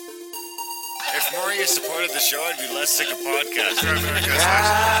If more of you supported the show, I'd be less sick of podcasts. The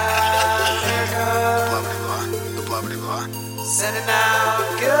blah blah blah. Sending out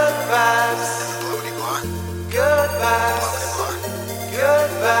good vibes. The blah blah blah. Good vibes.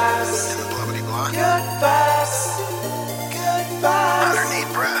 Good vibes. The blah blah blah. Good vibes. Good vibes.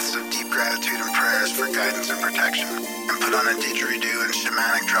 108 breaths of deep gratitude and prayers for guidance and protection. And put on a didgeridoo and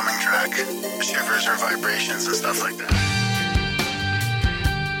shamanic drumming track. Shivers or vibrations and stuff like that.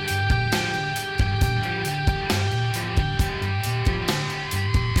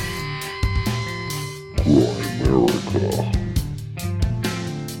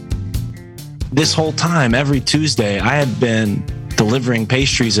 This whole time, every Tuesday, I had been delivering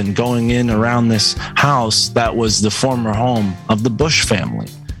pastries and going in around this house that was the former home of the Bush family.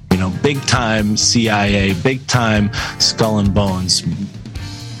 You know, big time CIA, big time Skull and Bones.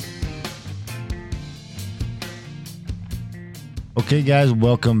 Okay, guys,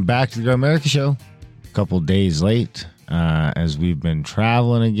 welcome back to the Grow America Show. A couple days late as we've been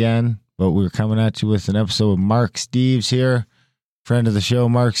traveling again, but we're coming at you with an episode of Mark Steeves here, friend of the show,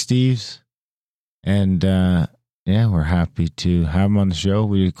 Mark Steeves. And we're happy to have him on the show.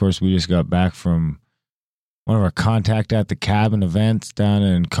 We just got back from one of our Contact at the Cabin events down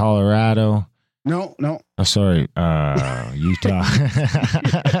in Colorado. No. Oh, sorry, Utah.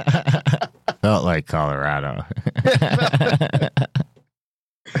 Felt like Colorado.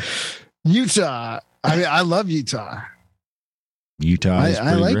 Utah. I mean, I love Utah. Utah is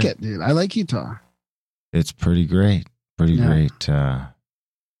I like great. it, dude. I like Utah. It's pretty great. Pretty great.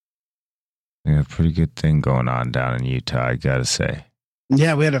 Yeah, pretty good thing going on down in Utah, I gotta say.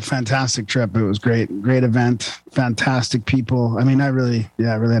 Yeah, we had a fantastic trip. It was great. Great event. Fantastic people. I mean, I really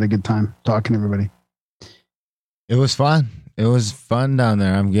had a good time talking to everybody. It was fun. It was fun down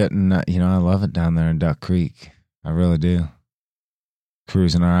there. I'm getting, I love it down there in Duck Creek. I really do.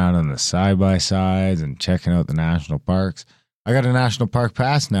 Cruising around on the side-by-sides and checking out the national parks. I got a national park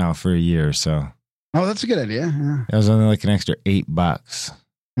pass now for a year, so. Oh, that's a good idea. Yeah. It was only like an extra $8.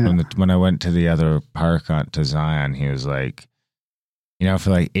 Yeah. When I went to the other park to Zion, he was like, for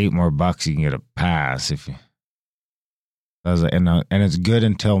like $8 more you can get a pass if you. I was like, and it's good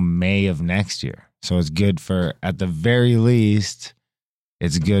until May of next year, so it's good for, at the very least,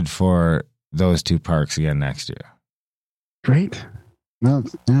 it's good for those two parks again next year. Great. No,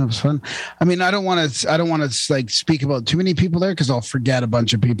 yeah, it was fun. I mean, I don't want to like speak about too many people there because I'll forget a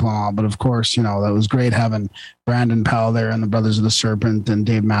bunch of people and all. But of course, that was great having Brandon Powell there and the Brothers of the Serpent and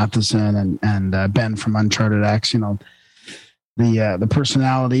Dave Matheson and Ben from Uncharted X. The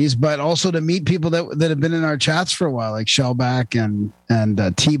personalities, but also to meet people that have been in our chats for a while, like Shellback and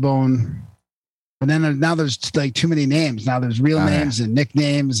T-Bone. And then now there's like too many names. Now there's real names and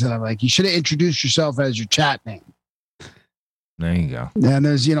nicknames, and I'm like, you should have introduced yourself as your chat name. There you go. And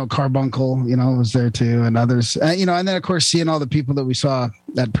there's, Carbuncle, was there too, and others, and then of course seeing all the people that we saw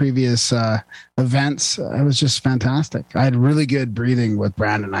at previous events, it was just fantastic. I had really good breathing with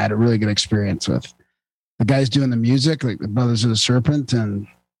Brandon. I had a really good experience with the guys doing the music, like the Brothers of the Serpent, and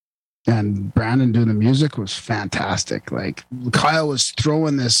Brandon doing the music was fantastic. Like Kyle was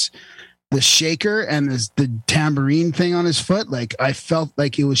throwing the shaker and the tambourine thing on his foot. Like I felt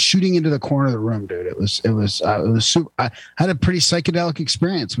like it was shooting into the corner of the room, dude. It was super. I had a pretty psychedelic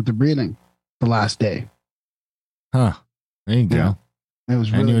experience with the breathing the last day. Huh. There you go. It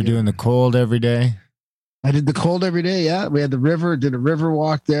was really and you were good. doing the cold every day? I did the cold every day. Yeah. We had the river, did a river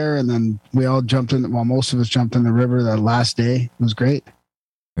walk there. And then we all jumped in. Well, most of us jumped in the river that last day. It was great.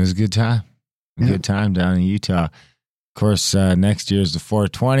 It was a good time. Good time down in Utah. Of course, next year is the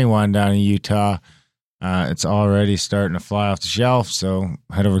 421 down in Utah. It's already starting to fly off the shelf. So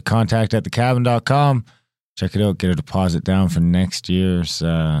head over to contactatthecabin.com. Check it out. Get a deposit down for next year's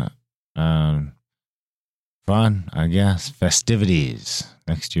fun, I guess. Festivities.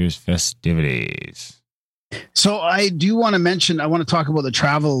 Next year's festivities. So I do want to mention, I want to talk about the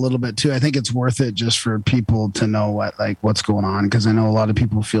travel a little bit too. I think it's worth it just for people to know what's going on, because I know a lot of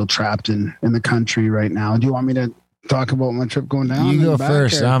people feel trapped in the country right now. Do you want me to talk about my trip going down? You go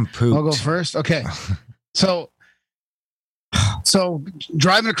first. I'm pooped. I'll go first. Okay. So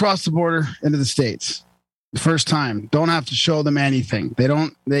driving across the border into the States, the first time, don't have to show them anything.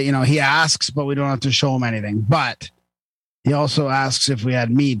 He asks, but we don't have to show him anything. But he also asks if we had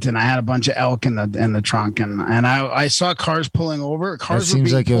meat, and I had a bunch of elk in the trunk, and I saw cars pulling over. Cars That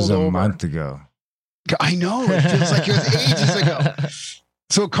seems like it was a over. month ago. I know. It feels like it was ages ago.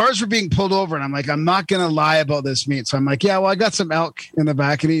 So cars were being pulled over, and I'm like, I'm not going to lie about this meat. So I'm like, yeah, well, I got some elk in the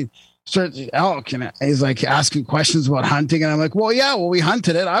back, and he starts elk, and he's like asking questions about hunting, and I'm like, well, we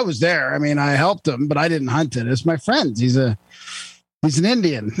hunted it. I was there. I mean, I helped him, but I didn't hunt it. It's my friend. He's an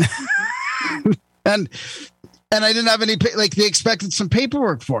Indian. and I didn't have any, like they expected some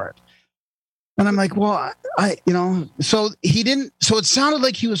paperwork for it. And I'm like, well, so he didn't, so it sounded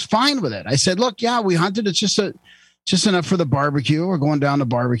like he was fine with it. I said, look, yeah, we hunted. It's just enough for the barbecue. We're going down to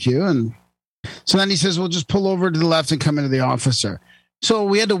barbecue. And so then he says, well, just pull over to the left and come into the officer. So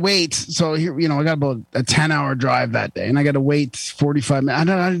we had to wait. So here, I got about a 10-hour drive that day and I got to wait 45 minutes.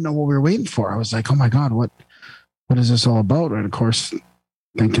 I didn't know what we were waiting for. I was like, oh my God, what is this all about? And of course,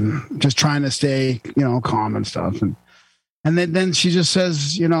 thinking, just trying to stay, calm and stuff. And then she just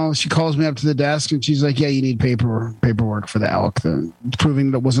says, she calls me up to the desk and she's like, yeah, you need paperwork for the elk,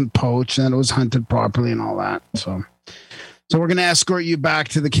 proving that it wasn't poached and it was hunted properly and all that. So we're going to escort you back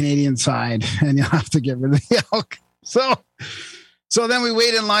to the Canadian side and you'll have to get rid of the elk. So then we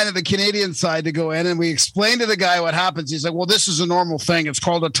wait in line at the Canadian side to go in and we explain to the guy what happens. He's like, well, this is a normal thing. It's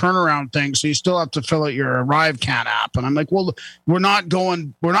called a turnaround thing. So you still have to fill out your ArriveCan app. And I'm like, well, we're not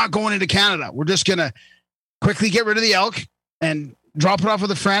going into Canada. We're just going to quickly get rid of the elk and drop it off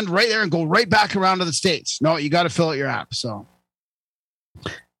with a friend right there and go right back around to the States. No, you got to fill out your app. So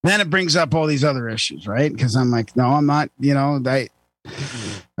then it brings up all these other issues, right? Because I'm like, no, I'm not,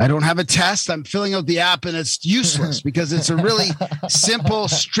 I don't have a test. I'm filling out the app and it's useless because it's a really simple,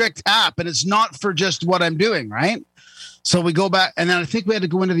 strict app and it's not for just what I'm doing, right? So we go back and then I think we had to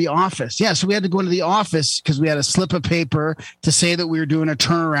go into the office. Yeah, so we had to go into the office because we had a slip of paper to say that we were doing a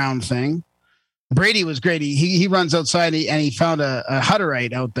turnaround thing. Brady was great. He runs outside and he found a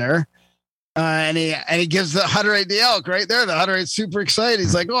Hutterite out there. And he gives the Hutterite the elk right there. The Hutterite's super excited.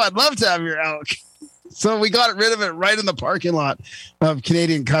 He's like, oh, I'd love to have your elk. So we got rid of it right in the parking lot of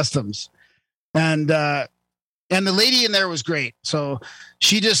Canadian Customs. And the lady in there was great. So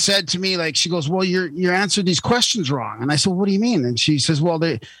she just said to me, like, she goes, well, you answered these questions wrong. And I said, what do you mean? And she says, well,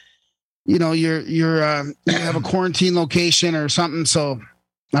 you have a quarantine location or something. So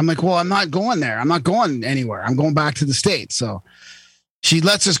I'm like, well, I'm not going there. I'm not going anywhere. I'm going back to the States. So she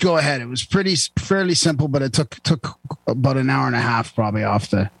lets us go ahead. It was fairly simple, but it took about an hour and a half probably off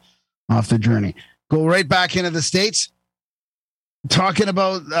the journey. Go right back into the States. Talking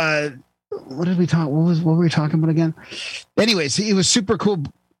about what did we talk? What were we talking about again? Anyways, it was super cool.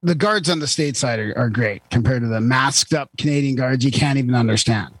 The guards on the state side are great compared to the masked up Canadian guards. You can't even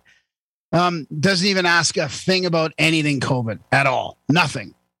understand. Doesn't even ask a thing about anything COVID at all.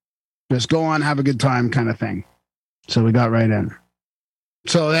 Nothing. Just go on, have a good time kind of thing. So we got right in.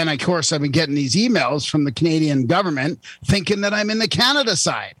 So then, of course, I've been getting these emails from the Canadian government thinking that I'm in the Canada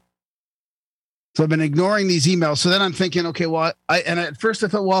side. So I've been ignoring these emails. So then I'm thinking, okay, well, at first I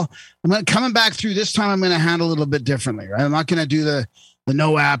thought, well, coming back through this time, I'm going to handle it a little bit differently, right? I'm not going to do the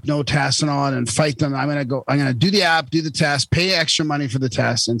no app, no test and all and fight them. I'm going to do the app, do the test, pay extra money for the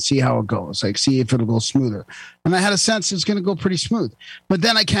test and see how it goes. Like, see if it'll go smoother. And I had a sense it's going to go pretty smooth, but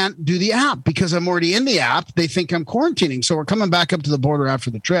then I can't do the app because I'm already in the app. They think I'm quarantining. So we're coming back up to the border after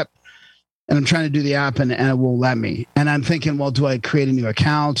the trip. And I'm trying to do the app and it won't let me. And I'm thinking, well, do I create a new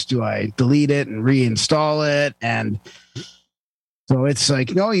account? Do I delete it and reinstall it? And so it's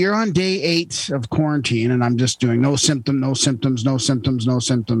like, no, you're on day 8 of quarantine. And I'm just doing no symptoms.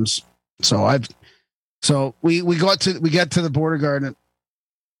 So we get to the border guard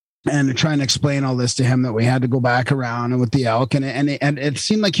and trying to explain all this to him that we had to go back around and with the elk. And it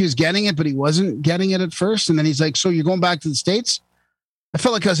seemed like he was getting it, but he wasn't getting it at first. And then he's like, so you're going back to the States? I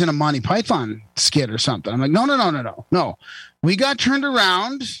felt like I was in a Monty Python skit or something. I'm like, no. We got turned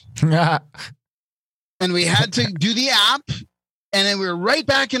around and we had to do the app and then we were right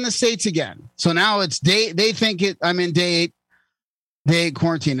back in the States again. So now it's they think I'm in day 8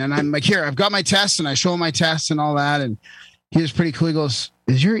 quarantine. And I'm like, here, I've got my test and I show him my tests and all that. And he was pretty cool. He goes,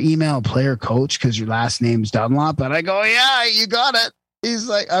 is your email player coach? Cause your last name's Dunlop. And I go, yeah, you got it. He's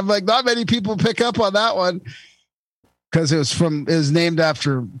like, I'm like, not many people pick up on that one. Because it was named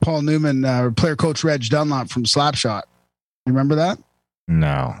after Paul Newman, player coach Reg Dunlop from Slapshot. You remember that?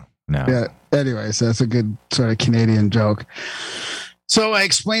 No. Yeah. Anyways, that's a good sort of Canadian joke. So I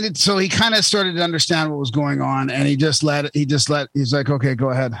explained it. So he kind of started to understand what was going on, and he's like, okay,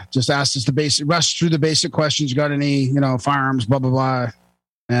 go ahead. Just ask us rush through the basic questions. You got any, firearms, blah blah blah,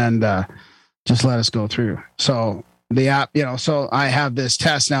 and just let us go through. So the app, so I have this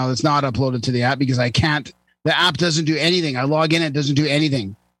test now that's not uploaded to the app because I can't. The app doesn't do anything. I log in, it doesn't do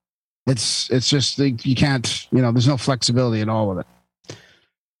anything. It's just like you can't, there's no flexibility at all with it.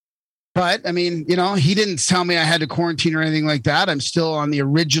 But I mean, he didn't tell me I had to quarantine or anything like that. I'm still on the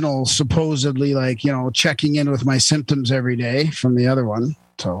original, supposedly checking in with my symptoms every day from the other one.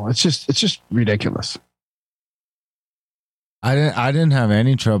 So it's just ridiculous. I didn't have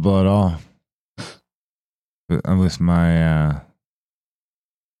any trouble at all with my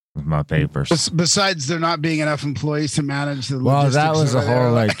with my papers. Besides there not being enough employees to manage the Well, logistics that was a over there,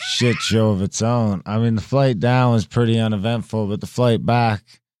 whole like shit show of its own. I mean, the flight down was pretty uneventful, but the flight back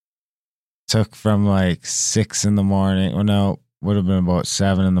took from like 6 a.m. Well, no, would have been about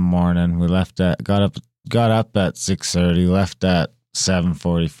 7 a.m. We left at got up at 6:30, left at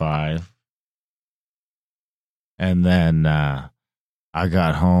 7:45, and then I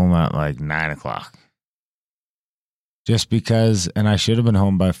got home at like 9 o'clock. Just because, and I should have been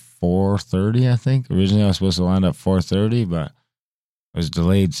home by 4:30, I think. Originally, I was supposed to land at 4:30, but I was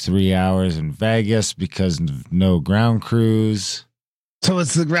delayed 3 hours in Vegas because of no ground crews. So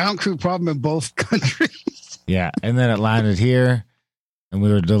it's the ground crew problem in both countries. Yeah, and then it landed here, and we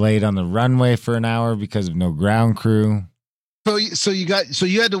were delayed on the runway for an hour because of no ground crew. So you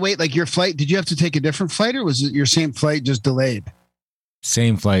had to wait, like your flight. Did you have to take a different flight, or was it your same flight just delayed?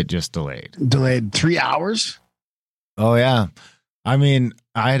 Same flight, just delayed. Delayed 3 hours? Oh, yeah. I mean,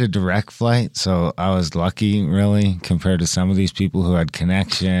 I had a direct flight, so I was lucky, really, compared to some of these people who had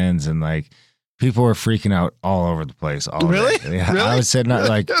connections, and like people were freaking out all over the place. Really? Yeah, Really? I was sitting at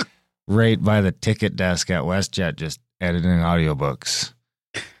like right by the ticket desk at WestJet, just editing audiobooks,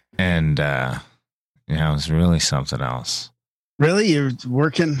 and it was really something else. Really? You're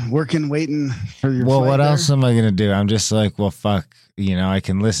working, waiting for your Well, flight what there? else am I going to do? I'm just like, well, fuck. I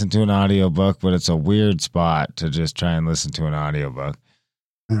can listen to an audiobook, but it's a weird spot to just try and listen to an audiobook.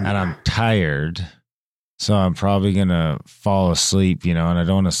 And I'm tired, so I'm probably going to fall asleep, and I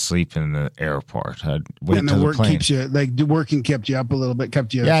don't want to sleep in the airport. I'd wait and till the the work plane. keeps you, like the working kept you up a little bit,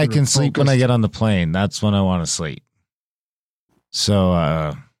 kept you. Yeah, I sort of can sleep when I focused. get on the plane. That's when I want to sleep. So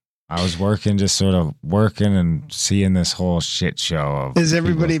I was just sort of working and seeing this whole shit show of Is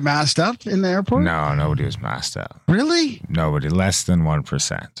everybody masked up in the airport? No, nobody was masked up. Really? Nobody. Less than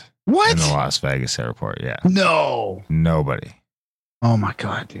 1%. What? In the Las Vegas airport, yeah. No. Nobody. Oh my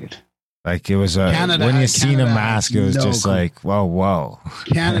God, dude. Like it was Canada- when you seen a Canada mask, it has was no just clue. like, whoa.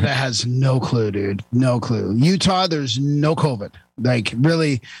 Canada has no clue, dude. No clue. Utah, there's no COVID. Like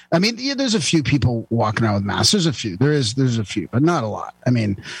really, I mean, yeah, there's a few people walking around with masks. There's a few. There's a few, but not a lot. I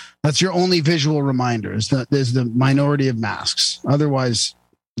mean, that's your only visual reminder is that there's the minority of masks. Otherwise,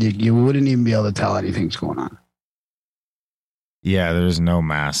 you wouldn't even be able to tell anything's going on. Yeah, there's no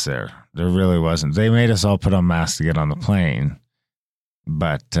mask there. There really wasn't. They made us all put on masks to get on the plane,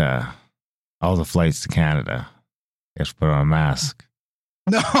 but all the flights to Canada, you have to put on a mask.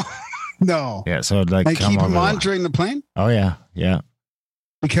 No. Yeah, so it'd like And come keep them over. on during the plane Oh yeah.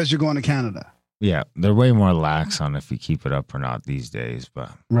 because you're going to Canada. Yeah, they're way more lax on if you keep it up or not these days.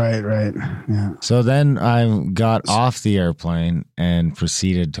 But Right. Yeah. so then I got off the airplane and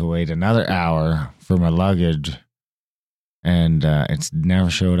proceeded to wait another hour for my luggage, and it's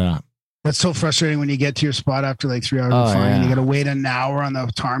never showed up. That's so frustrating when you get to your spot after like 3 hours of Oh, flying. yeah. You got to wait an hour on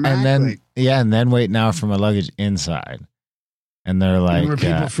the tarmac. And then like, and then wait an hour for my luggage inside, and they're like, were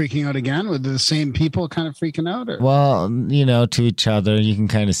people freaking out again? Were the same people kind of freaking out? Or? well, to each other, you can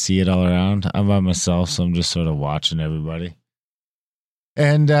kind of see it all around. I'm by myself, so I'm just sort of watching everybody.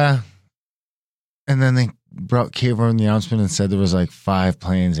 And then they came over in the announcement and said there was like 5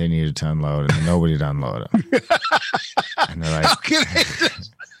 planes they needed to unload, and nobody to unload them. And they're like, How can it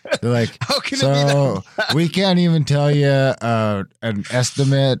just, they're like, how can it be so that? we can't even tell you an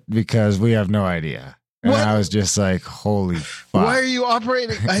estimate because we have no idea. And What? I was just like, holy fuck. Why are you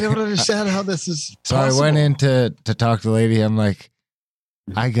operating? I don't understand how this is So possible. I went in to talk to the lady. I'm like,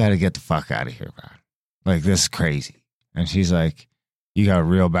 I got to get the fuck out of here, man. Like, this is crazy. And she's like, you got a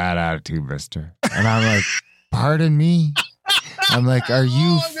real bad attitude, mister. And I'm like, pardon me? I'm like, are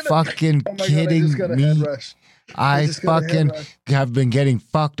you fucking Oh my God, I kidding just got a head me? rush. I just got a head fucking rush. have been getting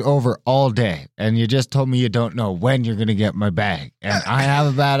fucked over all day. And you just told me you don't know when you're going to get my bag. And I have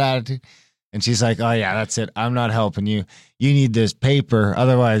a bad attitude. And she's like, oh, yeah, that's it. I'm not helping you. You need this paper.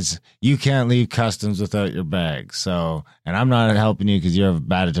 Otherwise, you can't leave customs without your bag. So, and I'm not helping you because you have a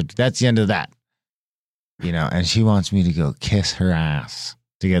bad attitude. That's the end of that. And she wants me to go kiss her ass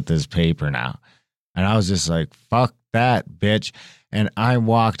to get this paper now. And I was just like, fuck that, bitch. And I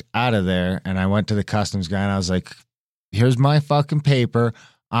walked out of there and I went to the customs guy and I was like, here's my fucking paper.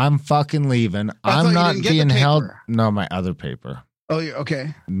 I'm fucking leaving. I thought I'm you not didn't get the being held. paper. No, my other paper. Oh, you're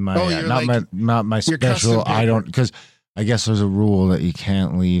okay. My you're not like- my your custom special. I paper. don't, because I guess there's a rule that you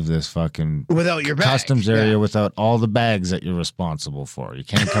can't leave this fucking Without your bag. customs area Yeah. without all the bags that you're responsible for. You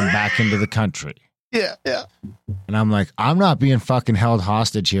can't come back into the country. Yeah. And I'm like, I'm not being fucking held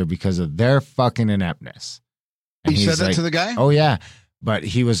hostage here because of their fucking ineptness. And You said he's that like, to the guy? oh yeah. But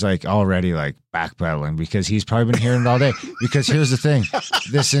he was like already like backpedaling because he's probably been hearing it all day. Because here's the thing.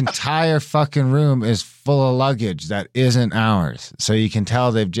 This entire fucking room is full of luggage that isn't ours. So you can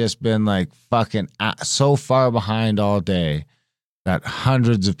tell they've just been like fucking so far behind all day that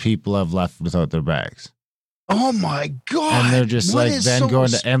hundreds of people have left without their bags. Oh my God. And they're just like then going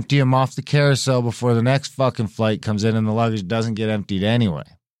to empty them off the carousel before the next fucking flight comes in and the luggage doesn't get emptied anyway.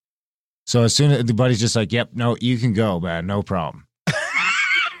 So as soon as the buddy's just like, yep, no, you can go, man, no problem.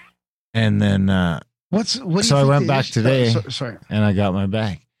 And then, so I went back today and I got my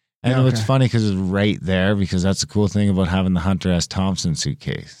bag. And it's funny because it's right there because that's the cool thing about having the Hunter S. Thompson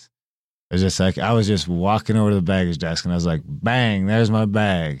suitcase. It's just like, I was just walking over to the baggage desk and I was like, bang, there's my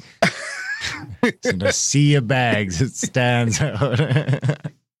bag. So the sea of bags, it stands out.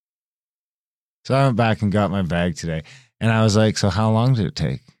 So I went back and got my bag today. And I was like, so how long did it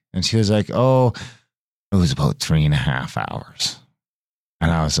take? And she was like, oh, it was about 3.5 hours.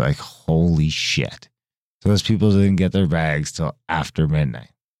 And I was like, holy shit. So those people didn't get their bags till after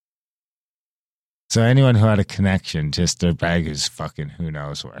midnight. So anyone who had a connection, just their bag is fucking who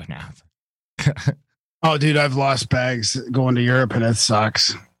knows where now. Oh, dude, I've lost bags going to Europe and it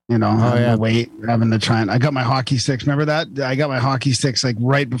sucks. You know, having to try and I got my hockey sticks. Remember that? I got my hockey sticks like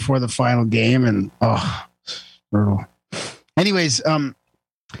right before the final game and brutal. Anyways,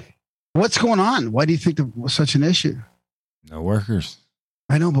 what's going on? Why do you think there was such an issue? No workers.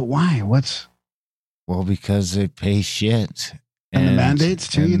 I know, but why? Well, because they pay shit. And the mandates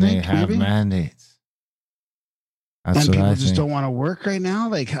too, you think? They have mandates. That's and what people just don't want to work right now?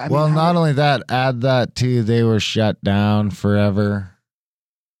 Not only that, add that to they were shut down forever.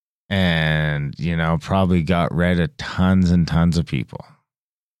 And, probably got rid of tons and tons of people.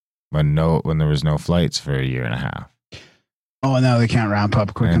 When there was no flights for 1.5 years. Oh, and now they can't ramp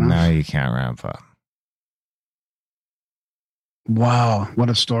up quick enough. Now you can't ramp up. Wow, what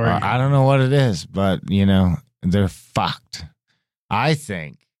a story. I don't know what it is, but, they're fucked. I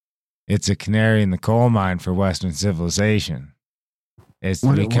think it's a canary in the coal mine for Western civilization. It's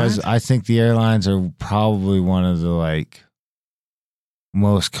because I think the airlines are probably one of the,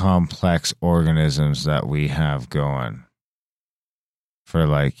 most complex organisms that we have going. For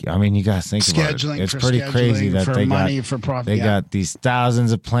you got to think about it. It's pretty crazy that they got these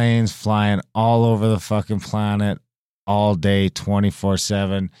thousands of planes flying all over the fucking planet all day,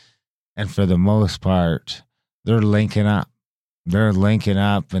 24/7. And for the most part, they're linking up. They're linking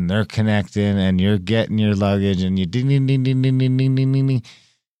up and they're connecting and you're getting your luggage and you ding, ding, ding, ding, ding, ding, ding, ding, ding.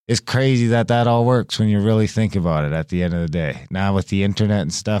 It's crazy that all works when you really think about it at the end of the day. Now with the internet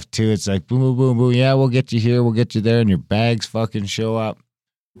and stuff too, it's like boom, boom, boom, boom. Yeah, we'll get you here, we'll get you there, and your bags fucking show up.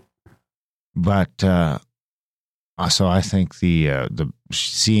 But so I think the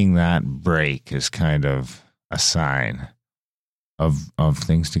seeing that break is kind of a sign of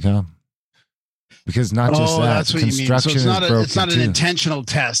things to come. Because not just that, that's what construction you mean. So is it's not an intentional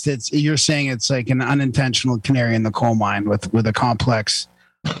test. You're saying it's like an unintentional canary in the coal mine with a complex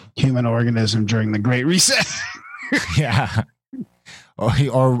human organism during the Great Reset. Yeah.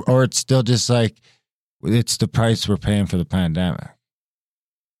 Or it's still just like it's the price we're paying for the pandemic.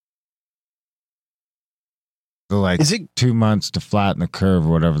 So is it 2 months to flatten the curve or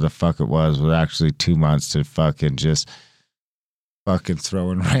whatever the fuck it was actually 2 months to fucking just fucking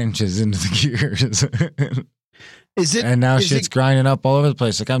throwing wrenches into the gears. And now shit's grinding up all over the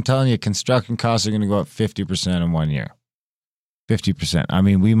place. Like I'm telling you, construction costs are going to go up 50% in 1 year. 50%. I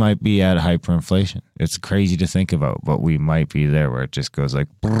mean, we might be at hyperinflation. It's crazy to think about, but we might be there where it just goes like.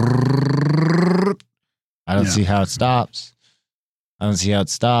 I don't see how it stops.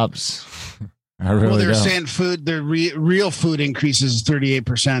 I really they're don't. saying real food increases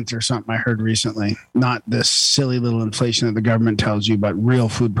 38% or something. I heard recently, not this silly little inflation that the government tells you, but real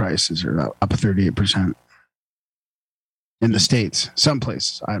food prices are up 38% in the States. Some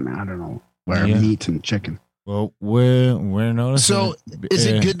places, I don't know where meat and chicken. Well, we're noticing. So, is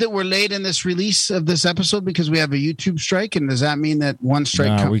it good that we're late in this release of this episode because we have a YouTube strike? And does that mean that one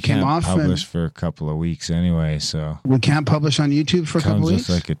strike we came can't off? Publish for a couple of weeks anyway. So we can't publish on YouTube for a couple of weeks.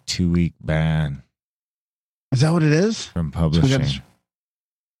 Comes with like a 2-week ban. Is that what it is? From publishing.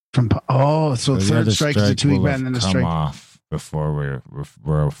 So third strike is a 2-week ban, and then the strike off before we're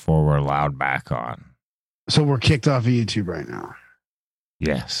allowed back on. So we're kicked off of YouTube right now.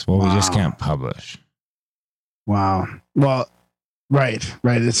 Yes. Well, we just can't publish. Wow. Well, right.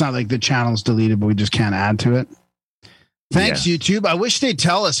 It's not like the channel's deleted, but we just can't add to it. Thanks, YouTube. I wish they'd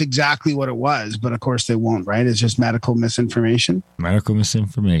tell us exactly what it was, but of course they won't, right? It's just medical misinformation.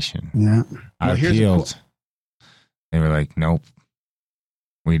 Yeah. I appealed. They were like, nope.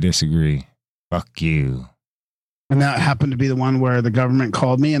 We disagree. Fuck you. And that happened to be the one where the government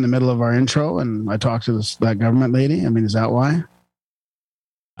called me in the middle of our intro and I talked to that government lady. I mean, is that why?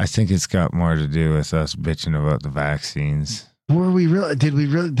 I think it's got more to do with us bitching about the vaccines. Were we really? Did we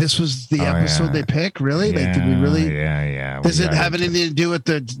really? This was the episode they picked? Really? Yeah, like, did we really? Yeah. Does it have anything to do with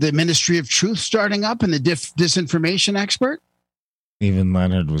the Ministry of Truth starting up and the disinformation expert? Even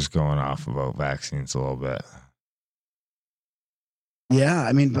Leonard was going off about vaccines a little bit. Yeah,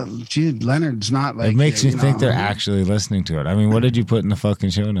 I mean, but dude, Leonard's not like. It makes me think they're actually listening to it. I mean, what did you put in the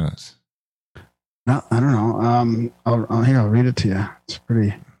fucking show notes? No, I don't know. I'll read it to you. It's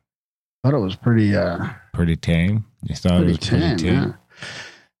pretty. I thought it was pretty. Pretty tame. You thought it was pretty tame. Yeah.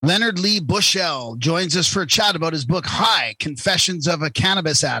 Leonard Lee Bushell joins us for a chat about his book, High, Confessions of a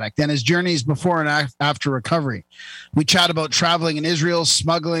Cannabis Addict, and his journeys before and after recovery. We chat about traveling in Israel,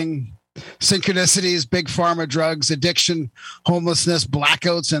 smuggling, synchronicities, big pharma, drugs, addiction, homelessness,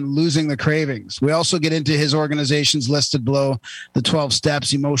 blackouts, and losing the cravings. We also get into his organizations listed below: the 12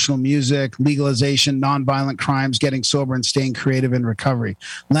 steps, emotional music, legalization, nonviolent crimes, getting sober, and staying creative in recovery.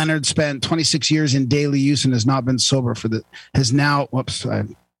 Leonard spent 26 years in daily use and has not been sober I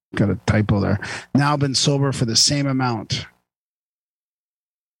got a typo there. Now been sober for the same amount.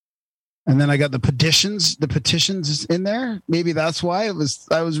 And then I got the petitions is in there. Maybe that's why I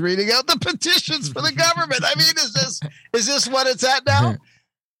was reading out the petitions for the government. I mean, is this what it's at now?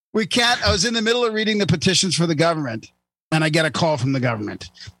 I was in the middle of reading the petitions for the government and I get a call from the government.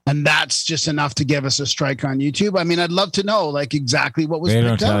 And that's just enough to give us a strike on YouTube. I mean, I'd love to know like exactly what was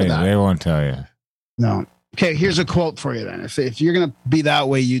picked out of that. They won't tell you. No. Okay, here's a quote for you then. If you're going to be that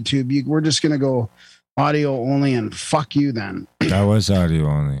way, YouTube, we're just going to go audio only and fuck you then. That was audio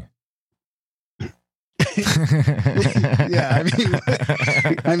only. Yeah,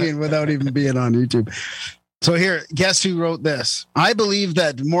 I mean, without even being on YouTube. So here, guess who wrote this? I believe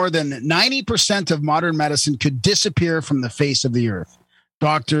that more than 90% of modern medicine could disappear from the face of the earth.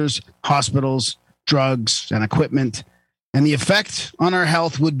 Doctors, hospitals, drugs, and equipment. And the effect on our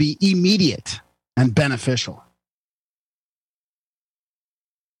health would be immediate and beneficial.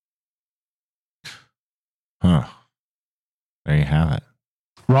 Huh. There you have it.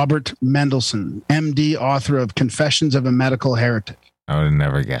 Robert Mendelsohn, MD, author of Confessions of a Medical Heretic. I would have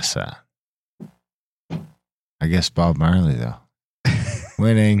never guessed that. I guess Bob Marley, though.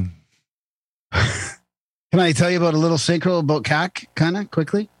 Winning. Can I tell you about a little synchro about CAC, kind of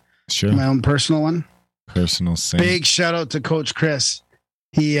quickly? Sure. My own personal one. Personal sync. Big shout out to Coach Chris.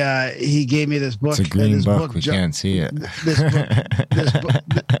 He gave me this book. It's a green book. We can't see it.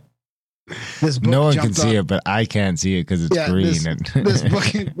 This book no one can see it, but I can't see it because it's green.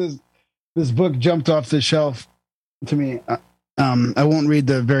 This book jumped off the shelf to me. I won't read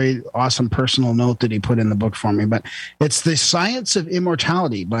the very awesome personal note that he put in the book for me, but it's The Science of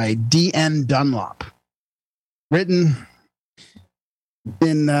Immortality by D.N. Dunlop, written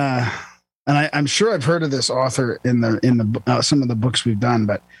in and I'm sure I've heard of this author in the some of the books we've done,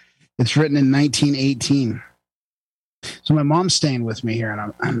 but it's written in 1918. So my mom's staying with me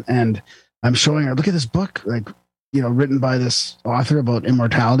here, and I'm showing her, look at this book, like, written by this author about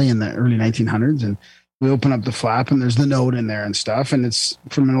immortality in the early 1900s. And we open up the flap, and there's the note in there and stuff, and it's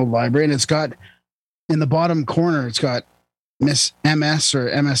from an old library, and it's got in the bottom corner, it's got Miss MS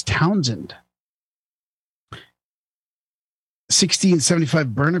or MS Townsend,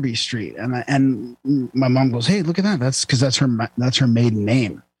 1675 Burnaby Street, and my mom goes, "Hey, look at that! That's because that's her maiden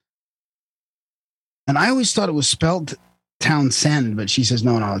name." And I always thought it was spelled Townsend, but she says,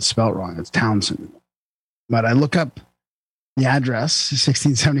 no, it's spelled wrong. It's Townsend. But I look up the address,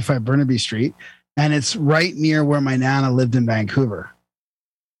 1675 Burnaby Street, and it's right near where my Nana lived in Vancouver.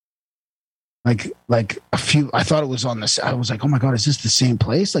 I thought it was on this. I was like, oh my God, is this the same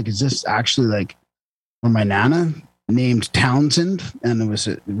place? Like, is this actually like where my Nana named Townsend? And it was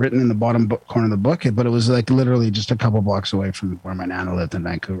written in the bottom corner of the book, but it was like literally just a couple blocks away from where my Nana lived in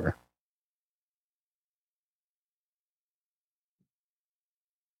Vancouver.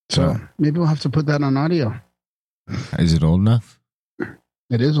 So maybe we'll have to put that on audio. Is it old enough?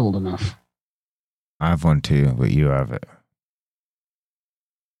 It is old enough. I have one too, but you have it.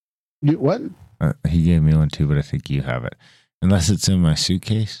 What? He gave me one too, but I think you have it. Unless it's in my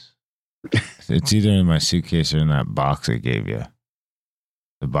suitcase. It's either in my suitcase or in that box I gave you.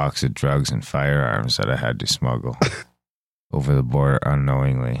 The box of drugs and firearms that I had to smuggle over the border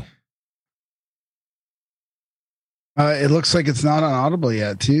unknowingly. It looks like it's not on Audible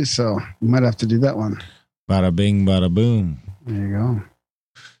yet, too, so you might have to do that one. Bada bing, bada boom. There you go.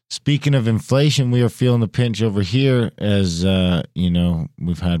 Speaking of inflation, we are feeling the pinch over here as,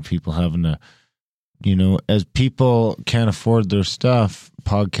 we've had people having to, as people can't afford their stuff,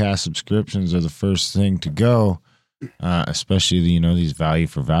 podcast subscriptions are the first thing to go. especially these value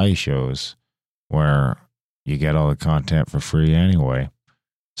for value shows where you get all the content for free anyway.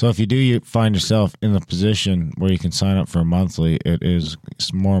 So if you find yourself in the position where you can sign up for a monthly,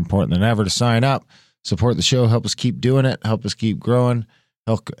 it's more important than ever to sign up. Support the show, help us keep doing it, help us keep growing,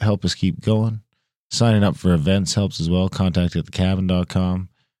 help us keep going. Signing up for events helps as well. Contact at thecabin.com.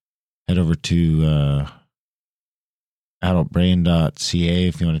 Head over to adultbrain.ca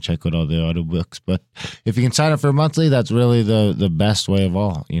if you want to check out all the audiobooks. But if you can sign up for a monthly, that's really the best way of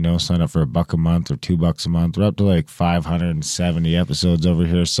all. Sign up for $1 a month or $2 a month. We're up to like 570 episodes over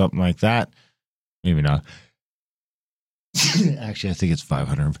here, something like that. Maybe not. Actually, I think it's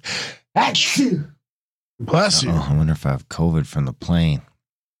 500. Bless you. I wonder if I have COVID from the plane.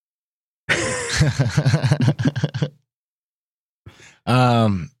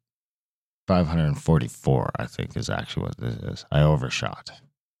 544, I think, is actually what this is. I overshot.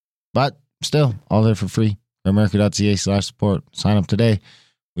 But still, all there for free. America.ca/support. Sign up today.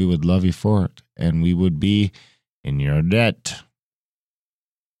 We would love you for it. And we would be in your debt.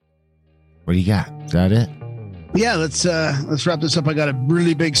 What do you got? Is that it? Yeah, let's wrap this up. I got a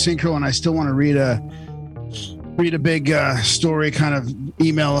really big synchro, and I still want to read a big story kind of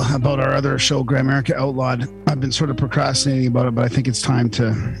email about our other show, Gramerica Outlawed. I've been sort of procrastinating about it, but I think it's time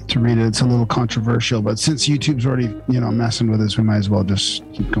to read it. It's a little controversial, but since YouTube's already messing with us, we might as well just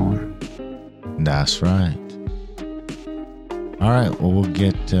keep going. That's right. All right, well, we'll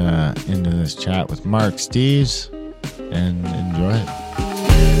get into this chat with Mark Steeves and enjoy it.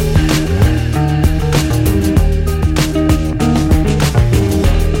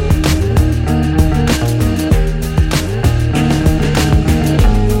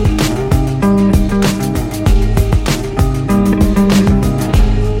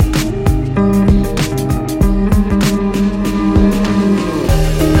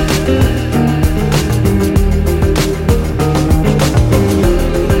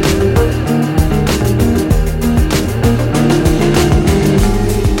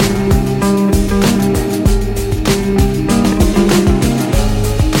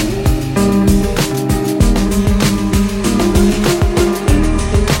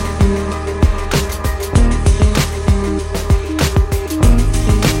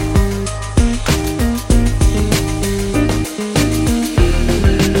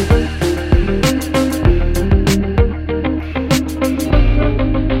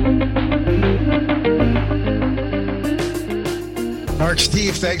 Mark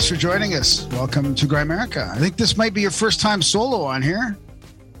Steeves, thanks for joining us. Welcome to Grimerica. I think this might be your first time solo on here.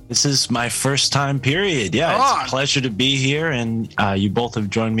 This is my first time, period. Yeah, it's a pleasure to be here, and you both have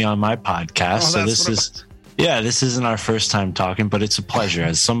joined me on my podcast. So this isn't our first time talking, but it's a pleasure.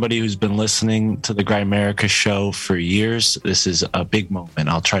 As somebody who's been listening to the Grimerica show for years, this is a big moment.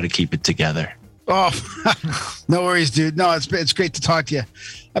 I'll try to keep it together. Oh, no worries, dude. No, it's great to talk to you.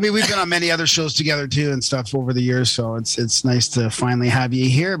 I mean, we've been on many other shows together too and stuff over the years, so it's nice to finally have you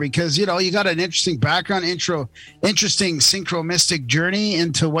here because you got an interesting background, interesting Synchromystic journey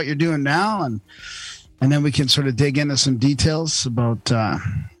into what you're doing now, and then we can sort of dig into some details about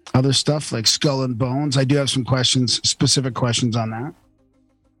other stuff like Skull and Bones. I do have some specific questions on that.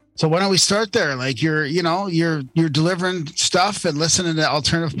 So why don't we start there? Like you're delivering stuff and listening to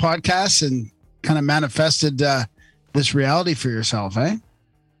alternative podcasts and kind of manifested this reality for yourself, eh?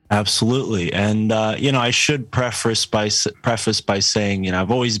 Absolutely. And, I should preface by saying, I've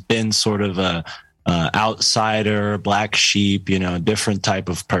always been sort of a outsider, black sheep, different type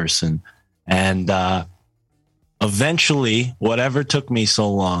of person. And eventually, whatever took me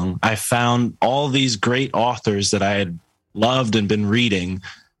so long, I found all these great authors that I had loved and been reading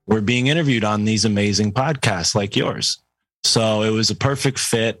were being interviewed on these amazing podcasts like yours. So it was a perfect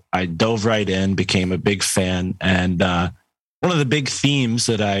fit. I dove right in, became a big fan. And one of the big themes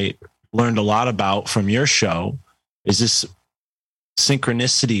that I learned a lot about from your show is this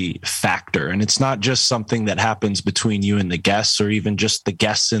synchronicity factor. And it's not just something that happens between you and the guests or even just the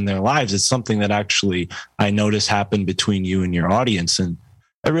guests in their lives. It's something that actually I notice happen between you and your audience. And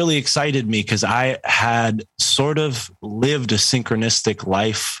it really excited me because I had sort of lived a synchronistic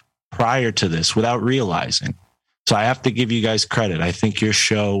life prior to this without realizing. So I have to give you guys credit. I think your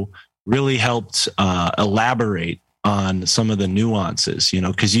show really helped elaborate on some of the nuances,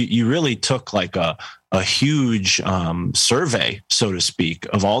 because you really took like a huge survey, so to speak,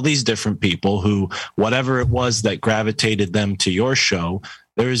 of all these different people who, whatever it was that gravitated them to your show,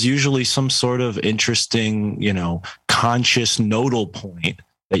 there is usually some sort of interesting, conscious nodal point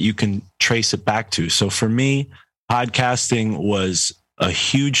that you can trace it back to. So for me, podcasting was a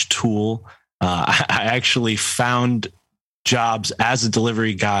huge tool. I actually found jobs as a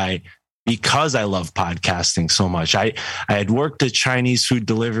delivery guy because I love podcasting so much. I had worked a Chinese food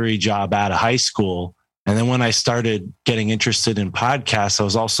delivery job out of high school. And then when I started getting interested in podcasts, I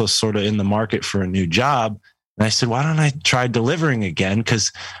was also sort of in the market for a new job. And I said, why don't I try delivering again?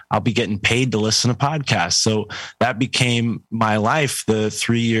 Because I'll be getting paid to listen to podcasts. So that became my life the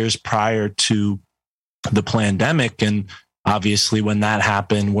 3 years prior to the pandemic. And obviously, when that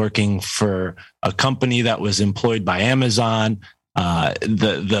happened, working for a company that was employed by Amazon,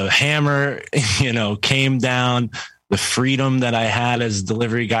 the hammer, came down. The freedom that I had as a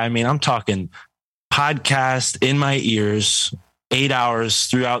delivery guy. I mean, I'm talking podcast in my ears, 8 hours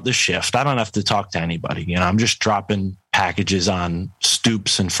throughout the shift. I don't have to talk to anybody. I'm just dropping packages on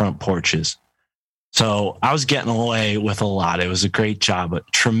stoops and front porches. So I was getting away with a lot. It was a great job, a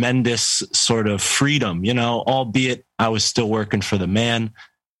tremendous sort of freedom, albeit I was still working for the man.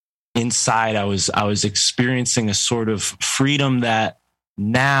 Inside, I was experiencing a sort of freedom that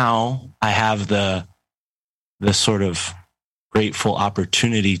now I have the sort of grateful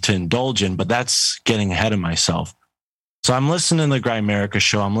opportunity to indulge in, but that's getting ahead of myself. So I'm listening to the Grimerica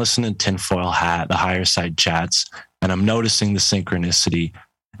show. I'm listening to Tinfoil Hat, the Higher Side Chats, and I'm noticing the synchronicity.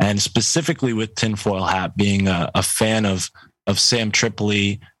 And specifically with Tinfoil Hat, being a fan of Sam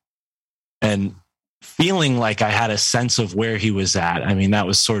Tripoli and feeling like I had a sense of where he was at. I mean, that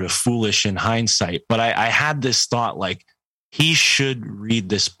was sort of foolish in hindsight, but I had this thought like, he should read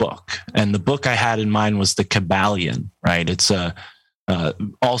this book. And the book I had in mind was The Kabbalion, right? It's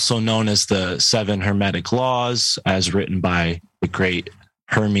also known as the 7 Hermetic Laws, as written by the great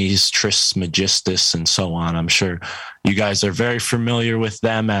Hermes Trismegistus and so on. I'm sure you guys are very familiar with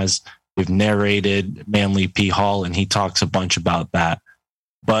them, as we've narrated Manly P. Hall, and he talks a bunch about that.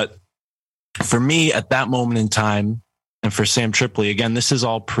 But for me at that moment in time, and for Sam Tripoli, again, this is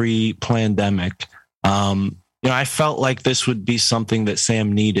all pre-pandemic, I felt like this would be something that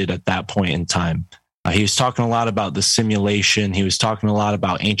Sam needed at that point in time. He was talking a lot about the simulation. He was talking a lot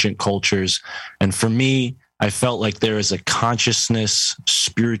about ancient cultures. And for me, I felt like there is a consciousness,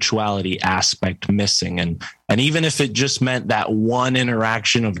 spirituality aspect missing. And even if it just meant that one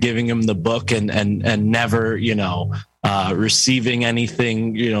interaction of giving him the book and never, receiving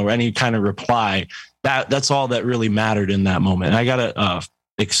anything, any kind of reply, that's all that really mattered in that moment. And I got to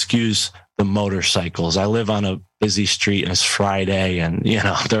excuse the motorcycles. I live on a busy street and it's Friday, and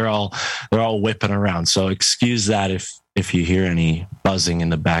they're all whipping around. So excuse that if you hear any buzzing in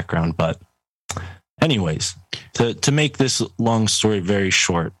the background. But anyways, to make this long story very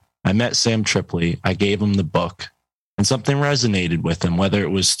short, I met Sam Tripoli. I gave him the book, and something resonated with him, whether it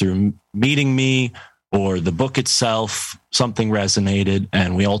was through meeting me or the book itself. Something resonated,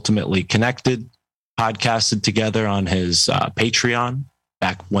 and we ultimately connected, podcasted together on his Patreon,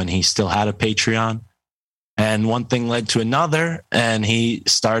 back when he still had a Patreon. And one thing led to another, and he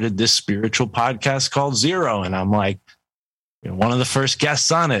started this spiritual podcast called Zero. And I'm like, one of the first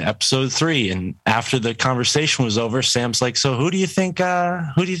guests on it, episode 3. And after the conversation was over, Sam's like, so who do you think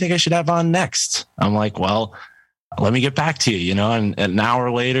I should have on next? I'm like, well, let me get back to you, and an hour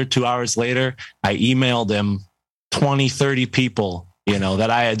later, 2 hours later, I emailed him 20, 30 people,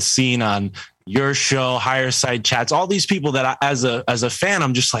 that I had seen on your show, Higher Side Chats, all these people that as a fan,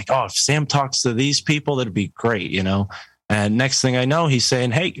 I'm just like, oh, if Sam talks to these people, that'd be great, And next thing I know, he's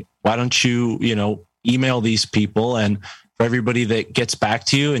saying, hey, why don't you, email these people, and for everybody that gets back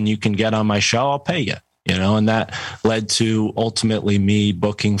to you and you can get on my show, I'll pay you, and that led to ultimately me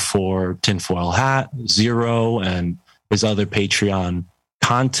booking for Tinfoil Hat, Zero, and his other Patreon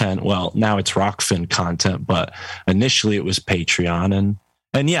content. Well, now it's Rockfin content, but initially it was Patreon.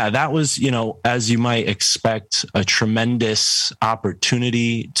 And yeah, that was, as you might expect, a tremendous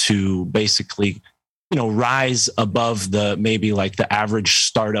opportunity to basically, rise above maybe like the average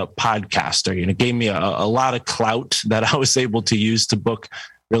startup podcaster. It gave me a lot of clout that I was able to use to book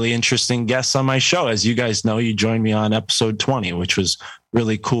really interesting guests on my show. As you guys know, you joined me on episode 20, which was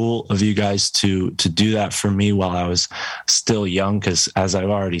really cool of you guys to do that for me while I was still young. Because as I've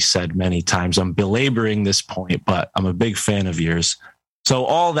already said many times, I'm belaboring this point, but I'm a big fan of yours. So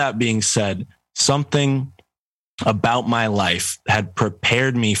all that being said, something about my life had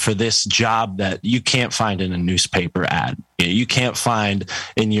prepared me for this job that you can't find in a newspaper ad. You can't find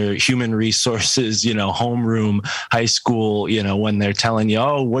in your human resources, homeroom, high school, when they're telling you,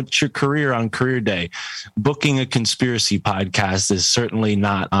 oh, what's your career on career day? Booking a conspiracy podcast is certainly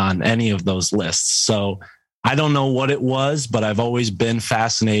not on any of those lists. So I don't know what it was, but I've always been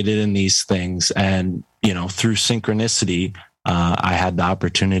fascinated in these things. And, through synchronicity, I had the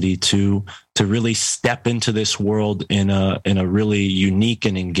opportunity to really step into this world in a really unique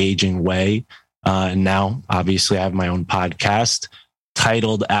and engaging way. And now, obviously, I have my own podcast,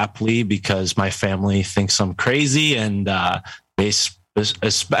 titled aptly because my family thinks I'm crazy, and they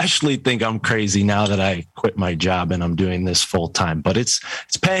especially think I'm crazy now that I quit my job and I'm doing this full time. But it's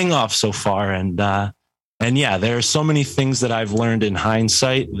paying off so far, and yeah, there are so many things that I've learned in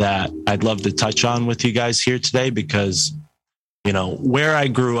hindsight that I'd love to touch on with you guys here today, because where I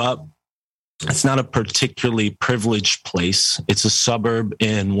grew up, it's not a particularly privileged place. It's a suburb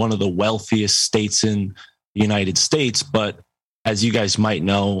in one of the wealthiest states in the United States. But as you guys might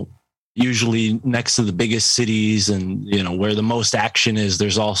know, usually next to the biggest cities and, where the most action is,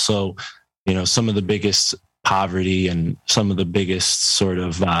 there's also, some of the biggest poverty and some of the biggest sort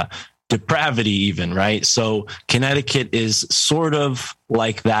of depravity even, right? So Connecticut is sort of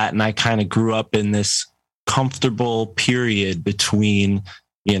like that. And I kind of grew up in this comfortable period between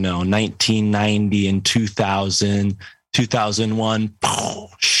 1990 and 2001,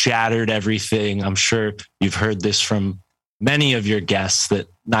 shattered everything. I'm sure you've heard this from many of your guests that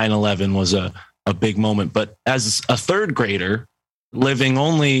 9/11 was a big moment. But as a third grader living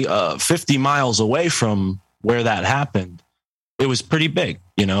only 50 miles away from where that happened, it was pretty big.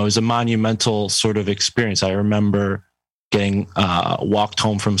 It was a monumental sort of experience. I remember getting walked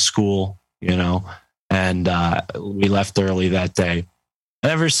home from school, and we left early that day.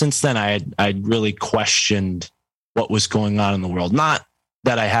 Ever since then, I'd really questioned what was going on in the world. Not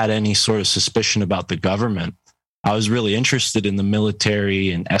that I had any sort of suspicion about the government. I was really interested in the military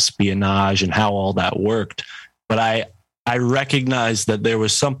and espionage and how all that worked. But I recognized that there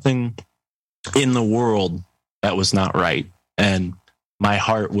was something in the world that was not right. And my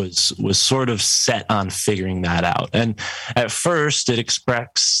heart was sort of set on figuring that out. And at first it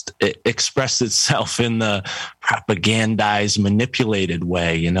expressed itself in the propagandized, manipulated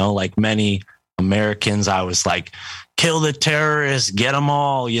way, like many Americans, I was like, kill the terrorists, get them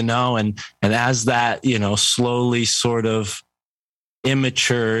all, and as that, slowly sort of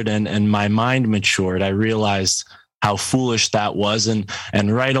immatured and my mind matured, I realized how foolish that was. And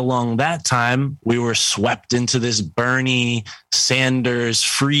right along that time, we were swept into this Bernie Sanders,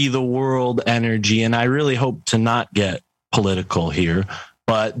 free the world energy. And I really hope to not get political here,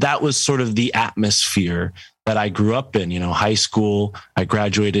 but that was sort of the atmosphere that I grew up in. High school, I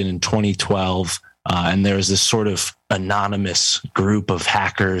graduated in 2012. And there was this sort of anonymous group of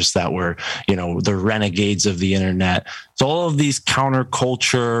hackers that were, the renegades of the internet. So all of these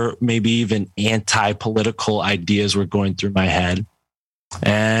counterculture, maybe even anti-political ideas were going through my head.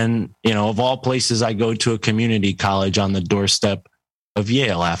 And, of all places, I go to a community college on the doorstep of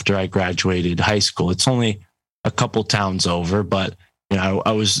Yale after I graduated high school. It's only a couple towns over, but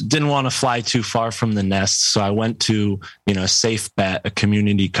I didn't want to fly too far from the nest. So I went to, a safe bet, a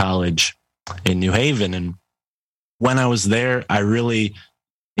community college in New Haven. And when I was there, I really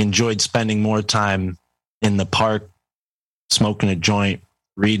enjoyed spending more time in the park, smoking a joint,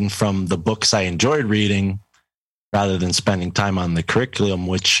 reading from the books I enjoyed reading, rather than spending time on the curriculum,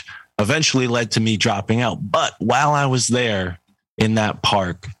 which eventually led to me dropping out. But while I was there in that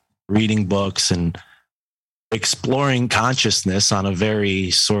park, reading books and exploring consciousness on a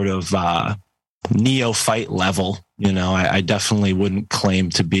very sort of neophyte level, I definitely wouldn't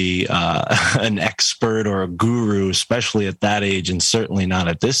claim to be an expert or a guru, especially at that age, and certainly not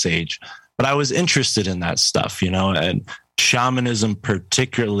at this age. But I was interested in that stuff, and shamanism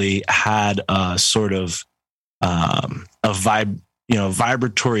particularly had a sort of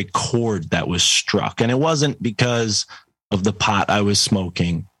vibratory chord that was struck. And it wasn't because of the pot I was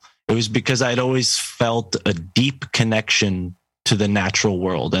smoking. It was because I'd always felt a deep connection to the natural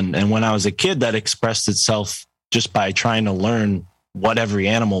world. And when I was a kid, that expressed itself just by trying to learn what every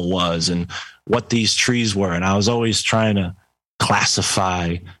animal was and what these trees were. And I was always trying to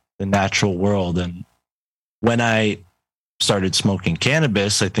classify the natural world. And when I started smoking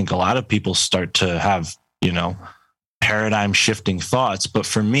cannabis, I think a lot of people start to have, paradigm shifting thoughts. But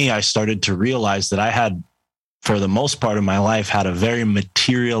for me, I started to realize that I had, for the most part of my life, had a very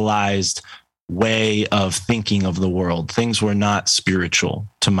materialized way of thinking of the world. Things were not spiritual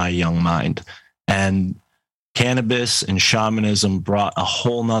to my young mind. And cannabis and shamanism brought a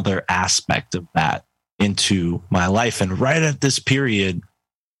whole nother aspect of that into my life. And right at this period,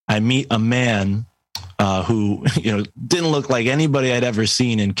 I meet a man who, didn't look like anybody I'd ever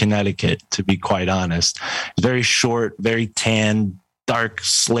seen in Connecticut, to be quite honest. Very short, very tan, dark,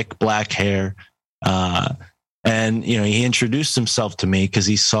 slick black hair. And, he introduced himself to me because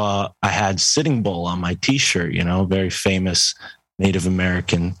he saw I had Sitting Bull on my t-shirt, very famous Native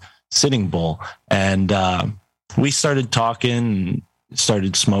American Sitting Bull. And we started talking,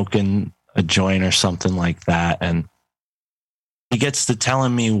 started smoking a joint or something like that. And he gets to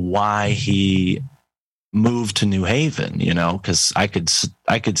telling me why he move to New Haven, because I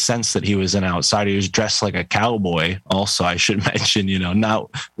could sense that he was an outsider. He was dressed like a cowboy. Also, I should mention, not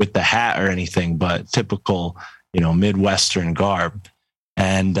with the hat or anything, but typical, Midwestern garb.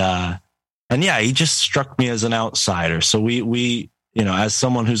 And yeah, he just struck me as an outsider. So we, as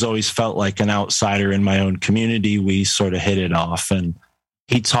someone who's always felt like an outsider in my own community, we sort of hit it off. And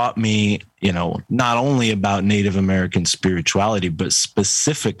he taught me, not only about Native American spirituality, but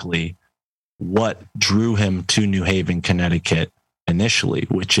specifically what drew him to New Haven, Connecticut initially,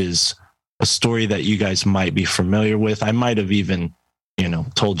 which is a story that you guys might be familiar with. I might have even,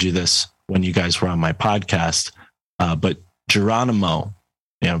 told you this when you guys were on my podcast, but Geronimo,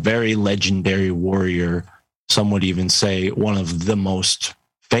 very legendary warrior. Some would even say one of the most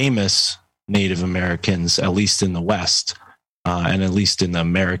famous Native Americans, at least in the West, and at least in the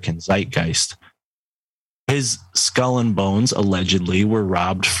American zeitgeist. His skull and bones allegedly were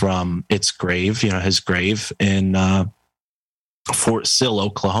robbed from its grave, his grave in Fort Sill,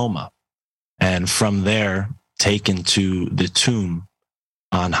 Oklahoma. And from there, taken to the tomb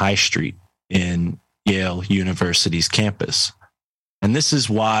on High Street in Yale University's campus. And this is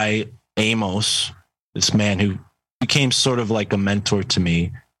why Amos, this man who became sort of like a mentor to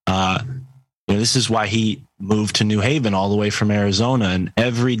me, this is why he moved to New Haven all the way from Arizona. And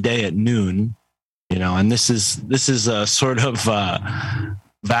every day at noon, and this is a sort of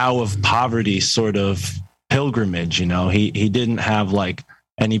vow of poverty sort of pilgrimage. He didn't have like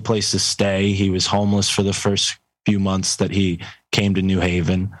any place to stay. He was homeless for the first few months that he came to New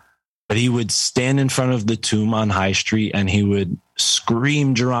Haven, but he would stand in front of the tomb on High Street and he would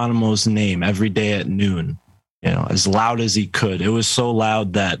scream Geronimo's name every day at noon, as loud as he could. It was so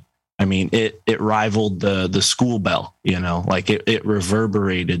loud that, it rivaled the school bell, like it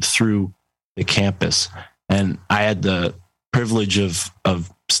reverberated through the campus. And I had the privilege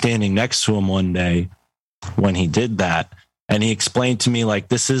of standing next to him one day when he did that. And he explained to me, like,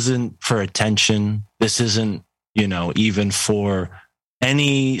 this isn't for attention. This isn't, even for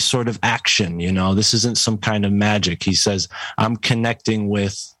any sort of action, this isn't some kind of magic. He says, I'm connecting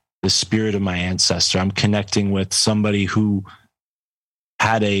with the spirit of my ancestor. I'm connecting with somebody who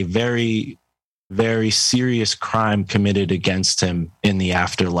had a very, very serious crime committed against him in the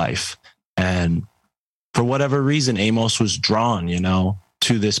afterlife. And for whatever reason, Amos was drawn,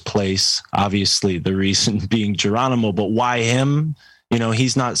 to this place. Obviously, the reason being Geronimo, but why him?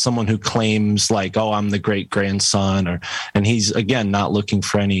 He's not someone who claims like, oh, I'm the great grandson, and he's, again, not looking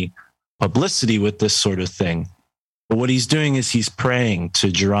for any publicity with this sort of thing. But what he's doing is he's praying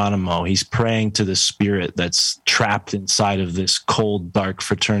to Geronimo. He's praying to the spirit that's trapped inside of this cold, dark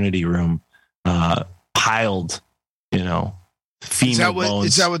fraternity room, piled, femur bones.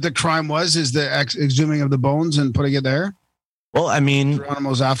 Is that what the crime was? Is the exhuming of the bones and putting it there? Well,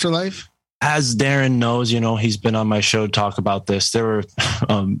 Geronimo's afterlife? As Darren knows, he's been on my show to talk about this. There were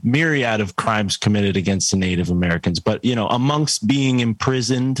a myriad of crimes committed against the Native Americans, but, amongst being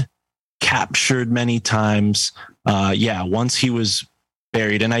imprisoned, captured many times, once he was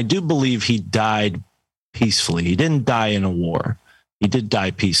buried, and I do believe he died peacefully. He didn't die in a war. He did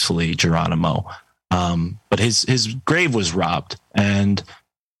die peacefully, Geronimo. But his grave was robbed. And,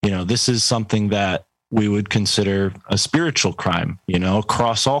 this is something that we would consider a spiritual crime,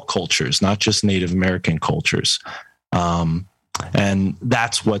 across all cultures, not just Native American cultures. And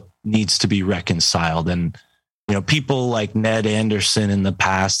that's what needs to be reconciled. And, people like Ned Anderson in the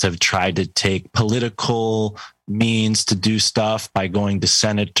past have tried to take political means to do stuff by going to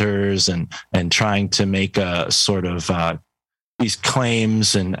senators and trying to make a sort of these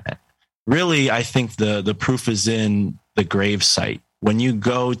claims. And really, I think the proof is in the gravesite. When you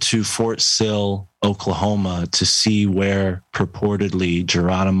go to Fort Sill, Oklahoma, to see where purportedly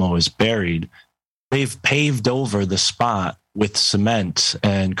Geronimo is buried, they've paved over the spot with cement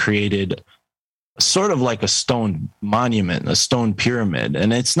and created sort of like a stone monument, a stone pyramid.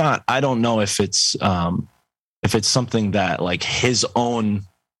 And it's not, I don't know if it's something that like his own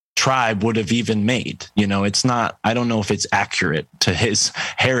tribe would have even made, it's not, I don't know if it's accurate to his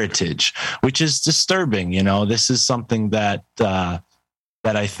heritage, which is disturbing. This is something that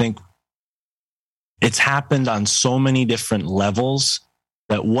I think it's happened on so many different levels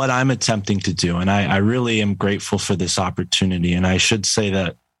that what I'm attempting to do, and I really am grateful for this opportunity. And I should say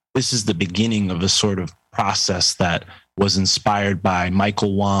that this is the beginning of a sort of process that was inspired by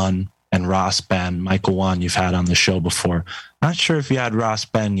Michael Wan and Ross Ben. Michael Wan, you've had on the show before. Not sure if you had Ross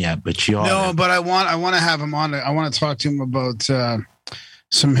Ben yet, but you are. No, but I want to have him on. I want to talk to him about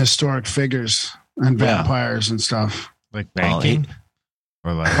some historic figures and vampires and stuff. Like banking?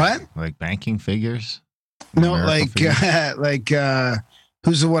 Or like what? Like banking figures? No, like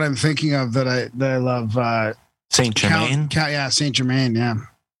Who's the one I'm thinking of that I love? Saint Germain. Yeah, Saint Germain. Yeah.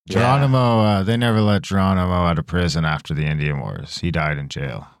 Geronimo, they never let Geronimo out of prison after the Indian Wars. He died in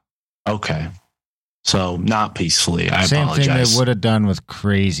jail. Okay. So not peacefully. I Same apologize. thing they would have done with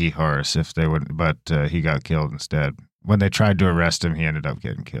Crazy Horse if they would, but he got killed instead. When they tried to arrest him, he ended up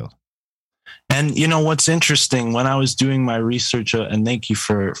getting killed. And you know what's interesting, when I was doing my research, and thank you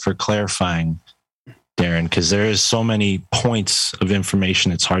for clarifying, Darren, because there is so many points of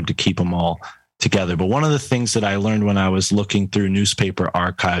information, it's hard to keep them all together. But one of the things that I learned when I was looking through newspaper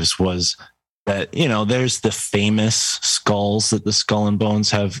archives was that, you know, there's the famous skulls that the Skull and Bones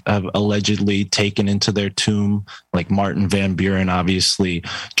have allegedly taken into their tomb, like Martin Van Buren, obviously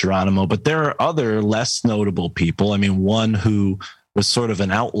Geronimo. But there are other less notable people. I mean, one who was sort of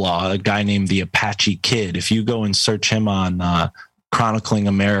an outlaw, a guy named the Apache Kid. If you go and search him on Chronicling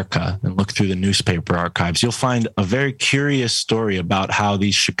America and look through the newspaper archives, you'll find a very curious story about how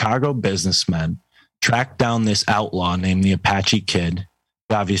these Chicago businessmen tracked down this outlaw named the Apache Kid.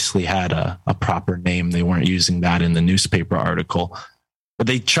 He obviously had a proper name. They weren't using that in the newspaper article, but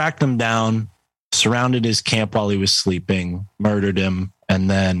they tracked him down, surrounded his camp while he was sleeping, murdered him, and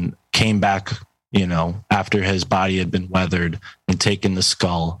then came back, you know, after his body had been weathered, and taken the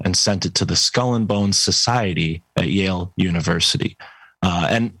skull and sent it to the Skull and Bones Society at Yale University.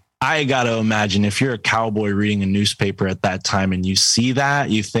 And I got to imagine, if you're a cowboy reading a newspaper at that time and you see that,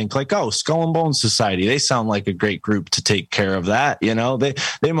 you think like, oh, Skull and Bones Society, they sound like a great group to take care of that. You know,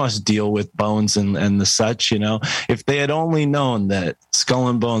 they must deal with bones and the such, you know. If they had only known that Skull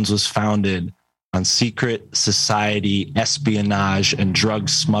and Bones was founded on secret society, espionage, and drug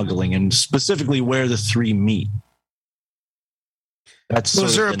smuggling, and specifically where the three meet. That's So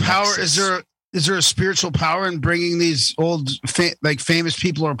is there a power? nexus. Is there a spiritual power in bringing these old, famous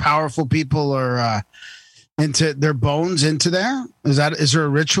people or powerful people or into their bones into there? Is there a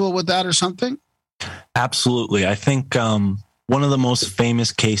ritual with that or something? Absolutely. I think one of the most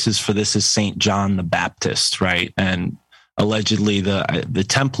famous cases for this is Saint John the Baptist, right? And allegedly the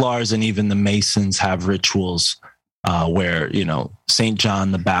Templars and even the Masons have rituals where, you know, Saint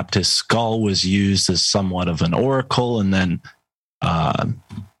John the Baptist's skull was used as somewhat of an oracle, and then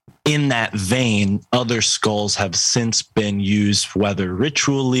in that vein, other skulls have since been used, whether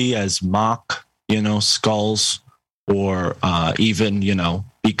ritually as mock, you know, skulls, or even, you know,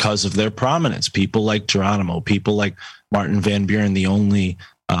 because of their prominence. People like Geronimo, people like Martin Van Buren, the only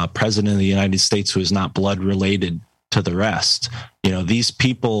president of the United States who is not blood related to the rest. You know, these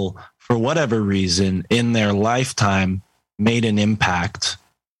people, for whatever reason, in their lifetime, made an impact.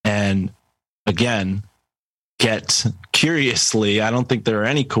 And again, get curiously, I don't think there are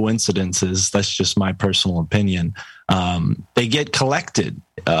any coincidences. That's just my personal opinion. They get collected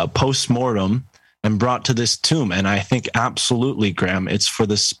post-mortem and brought to this tomb. And I think absolutely, Graham, it's for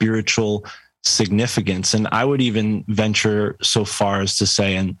the spiritual significance. And I would even venture so far as to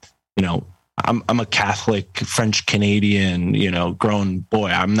say, and, you know, I'm a Catholic French Canadian, you know, grown boy.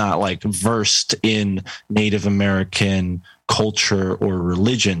 I'm not like versed in Native American culture or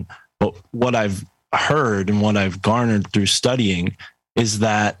religion, but what I've heard and what I've garnered through studying is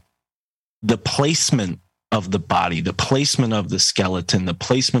that the placement of the body, the placement of the skeleton, the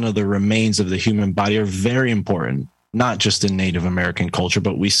placement of the remains of the human body are very important, not just in Native American culture,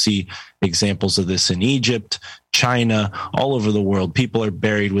 but we see examples of this in Egypt, China, all over the world. People are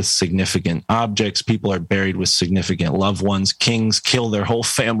buried with significant objects. People are buried with significant loved ones. Kings kill their whole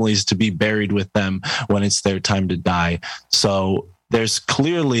families to be buried with them when it's their time to die. So there's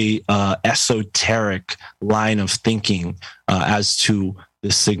clearly an esoteric line of thinking as to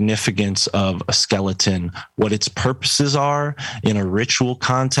the significance of a skeleton. What its purposes are in a ritual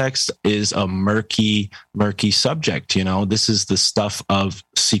context is a murky subject. You know, this is the stuff of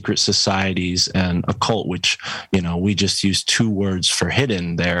secret societies and occult, which, you know, we just use two words for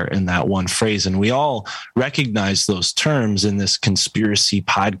hidden there in that one phrase. And we all recognize those terms in this conspiracy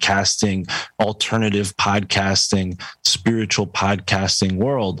podcasting, alternative podcasting, spiritual podcasting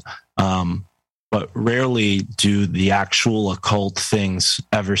world. But rarely do the actual occult things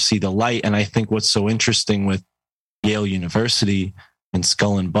ever see the light. And I think what's so interesting with Yale University and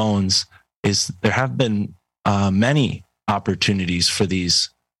Skull and Bones is there have been many opportunities for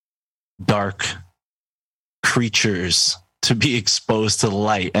these dark creatures to be exposed to the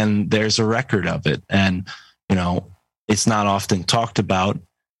light. And there's a record of it. And, you know, it's not often talked about.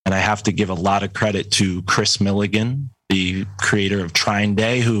 And I have to give a lot of credit to Chris Milligan, the creator of Trine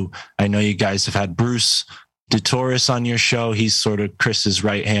Day, who I know you guys have had Bruce DeTorres on your show. He's sort of Chris's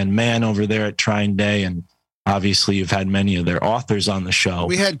right-hand man over there at Trine Day. And obviously you've had many of their authors on the show.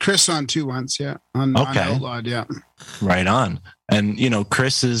 We had Chris on too once, yeah. On Outlawed, yeah. Right on. And,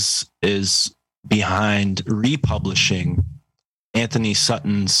 Chris is behind republishing Anthony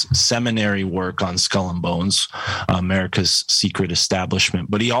Sutton's seminary work on Skull and Bones, America's Secret Establishment.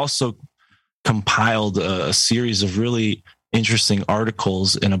 But he also compiled a series of really interesting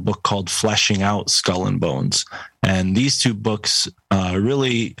articles in a book called Fleshing Out Skull and Bones. And these two books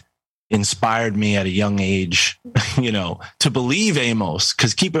really inspired me at a young age, to believe Amos.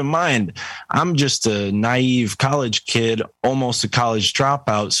 Because keep in mind, I'm just a naive college kid, almost a college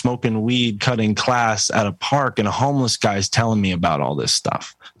dropout, smoking weed, cutting class at a park, and a homeless guy's telling me about all this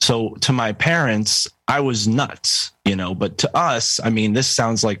stuff. So to my parents, I was nuts, but to us, this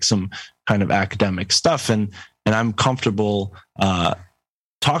sounds like some kind of academic stuff. And I'm comfortable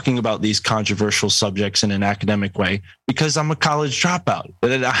talking about these controversial subjects in an academic way because I'm a college dropout.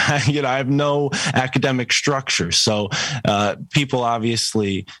 I have no academic structure. So people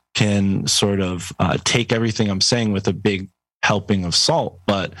obviously can sort of take everything I'm saying with a big helping of salt.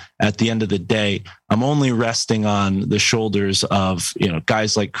 But at the end of the day, I'm only resting on the shoulders of,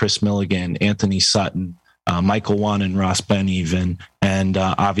 guys like Chris Milligan, Anthony Sutton, Michael Wan and Ross Ben even, and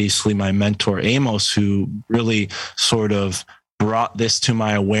obviously my mentor Amos, who really sort of brought this to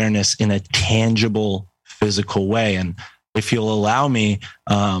my awareness in a tangible, physical way. And if you'll allow me,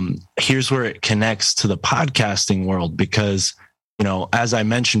 here's where it connects to the podcasting world, because, as I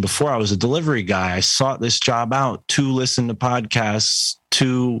mentioned before, I was a delivery guy. I sought this job out to listen to podcasts,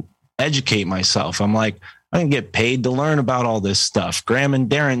 to educate myself. I'm like, I can get paid to learn about all this stuff. Graham and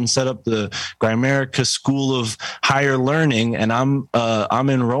Darren set up the Grimerica School of Higher Learning, and I'm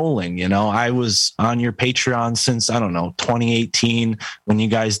enrolling. I was on your Patreon since, 2018 when you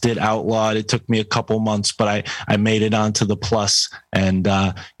guys did Outlawed. It took me a couple months, but I made it onto the Plus. And,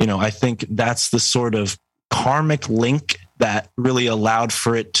 I think that's the sort of karmic link that really allowed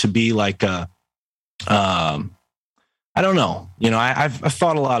for it to be like a, I don't know. I've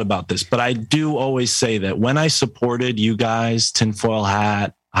thought a lot about this, but I do always say that when I supported you guys, Tinfoil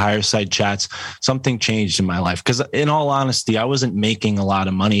Hat, Higher Side Chats, something changed in my life. Because in all honesty, I wasn't making a lot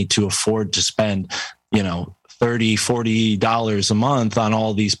of money to afford to spend, $30, $40 a month on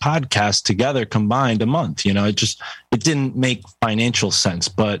all these podcasts together combined a month. It didn't make financial sense,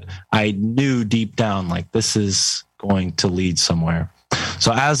 but I knew deep down, like, this is going to lead somewhere.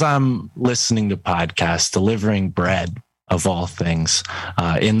 So as I'm listening to podcasts, delivering bread of all things,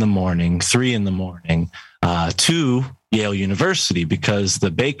 in the morning, 3 a.m, to Yale University, because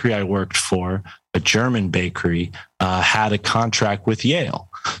the bakery I worked for, a German bakery, had a contract with Yale.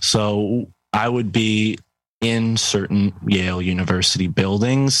 So I would be in certain Yale University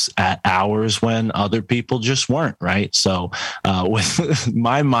buildings at hours when other people just weren't, right? So with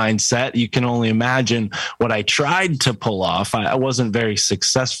my mindset, you can only imagine what I tried to pull off. I wasn't very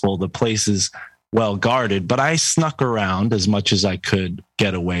successful. The place is well guarded, but I snuck around as much as I could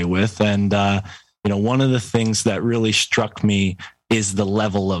get away with. And, one of the things that really struck me is the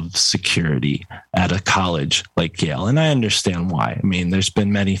level of security at a college like Yale. And I understand why. There's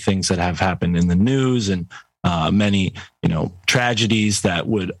been many things that have happened in the news and many, tragedies that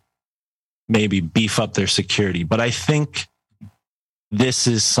would maybe beef up their security. But I think this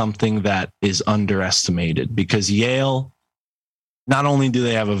is something that is underestimated, because Yale, not only do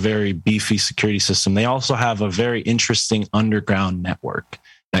they have a very beefy security system, they also have a very interesting underground network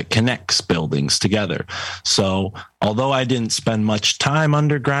that connects buildings together. So although I didn't spend much time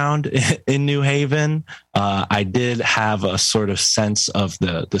underground in New Haven, I did have a sort of sense of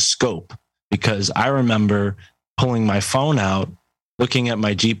the scope, because I remember pulling my phone out, looking at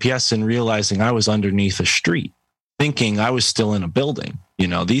my GPS and realizing I was underneath a street, thinking I was still in a building.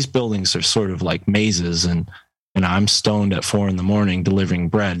 These buildings are sort of like mazes, and I'm stoned at 4 a.m. delivering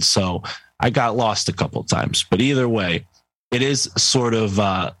bread. So I got lost a couple times, but either way, it is sort of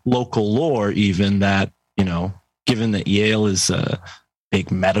local lore, even that, given that Yale is a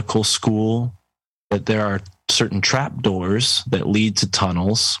big medical school, that there are certain trapdoors that lead to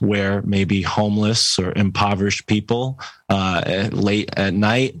tunnels where maybe homeless or impoverished people late at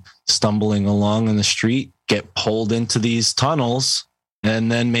night, stumbling along in the street, get pulled into these tunnels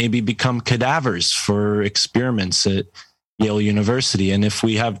and then maybe become cadavers for experiments at Yale University. And if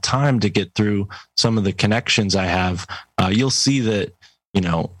we have time to get through some of the connections I have, you'll see that,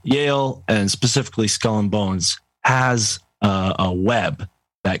 Yale, and specifically Skull and Bones, has a web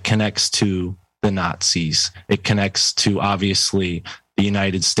that connects to the Nazis. It connects to, obviously, the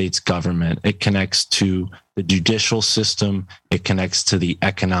United States government. It connects to the judicial system. It connects to the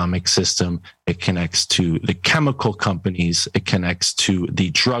economic system. It connects to the chemical companies. It connects to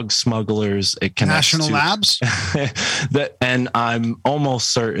the drug smugglers. It connects National to labs. and I'm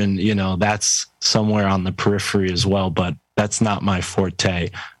almost certain, that's somewhere on the periphery as well, but that's not my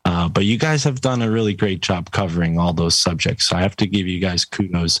forte. But you guys have done a really great job covering all those subjects. So I have to give you guys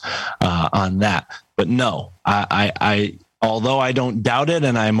kudos on that. But no, I although I don't doubt it,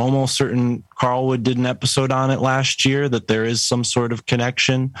 and I'm almost certain Carlwood did an episode on it last year, that there is some sort of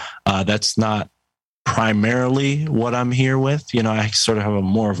connection. That's not primarily what I'm here with. I sort of have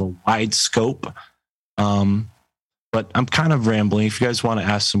more of a wide scope. But I'm kind of rambling. If you guys want to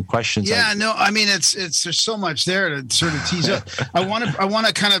ask some questions. Yeah, no, I mean, it's there's so much there to sort of tease up. I want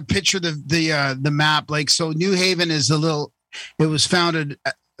to kind of picture the map. Like, so New Haven is it was founded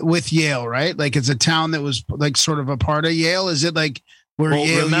with Yale, right? Like, it's a town that was like sort of a part of Yale. Is it like where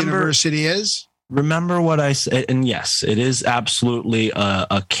Yale University is? Remember what I said, and yes, it is absolutely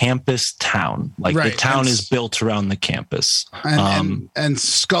a campus town. Like, right. The town is built around the campus, and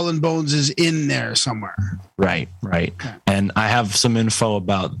Skull and Bones is in there somewhere. Right. Okay. And I have some info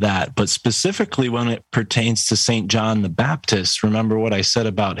about that, but specifically when it pertains to St. John the Baptist, remember what I said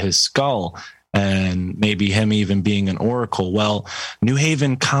about his skull and maybe him even being an oracle. Well, New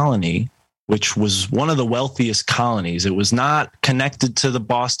Haven Colony, which was one of the wealthiest colonies. It was not connected to the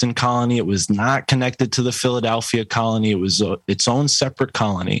Boston colony. It was not connected to the Philadelphia colony. It was its own separate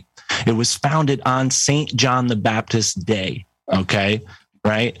colony. It was founded on St. John the Baptist Day, okay,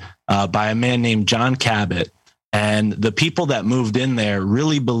 right, by a man named John Cabot. And the people that moved in there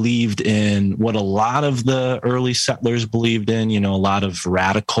really believed in what a lot of the early settlers believed in, a lot of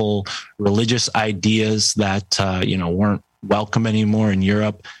radical religious ideas that, weren't welcome anymore in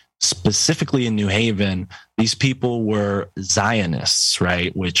Europe. Specifically in New Haven, these people were Zionists,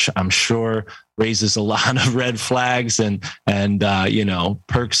 right? Which I'm sure raises a lot of red flags and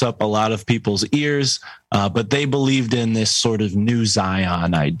perks up a lot of people's ears. But they believed in this sort of new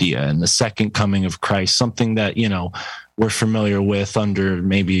Zion idea and the second coming of Christ, something that, we're familiar with under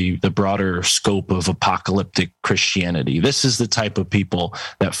maybe the broader scope of apocalyptic Christianity. This is the type of people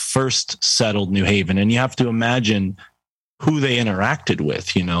that first settled New Haven. And you have to imagine who they interacted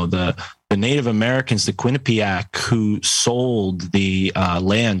with, the Native Americans, the Quinnipiac, who sold the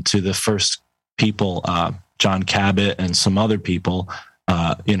land to the first people, John Cabot and some other people,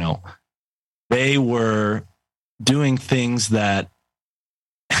 they were doing things that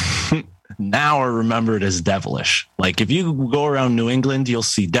now are remembered as devilish. Like, if you go around New England, you'll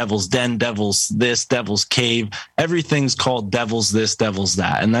see Devil's Den, Devil's this, Devil's Cave. Everything's called Devil's this, Devil's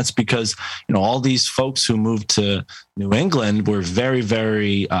that. And that's because, all these folks who moved to New England were very,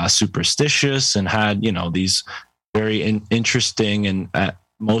 very superstitious and had, these very interesting and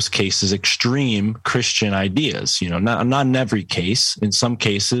most cases extreme Christian ideas. Not in every case. In some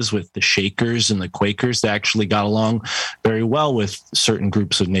cases, with the Shakers and the Quakers, they actually got along very well with certain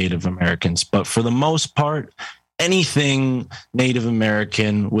groups of Native Americans. But for the most part, anything Native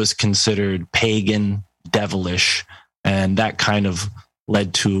American was considered pagan, devilish, and that kind of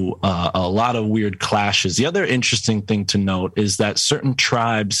led to a lot of weird clashes. The other interesting thing to note is that certain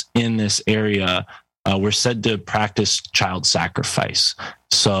tribes in this area were said to practice child sacrifice.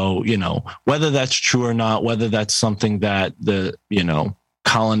 So, whether that's true or not, whether that's something that the,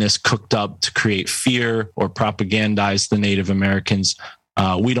 colonists cooked up to create fear or propagandize the Native Americans,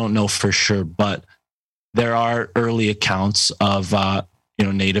 we don't know for sure. But there are early accounts of,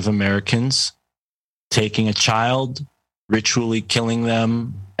 Native Americans taking a child, ritually killing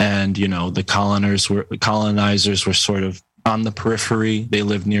them. And, the colonizers were sort of on the periphery. They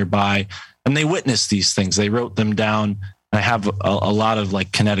lived nearby. And they witnessed these things. They wrote them down. I have a lot of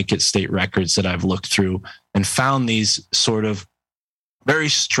like Connecticut state records that I've looked through and found these sort of very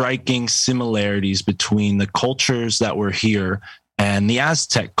striking similarities between the cultures that were here and the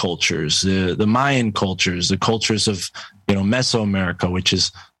Aztec cultures, the Mayan cultures, the cultures of, Mesoamerica, which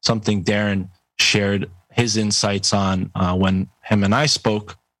is something Darren shared his insights on when him and I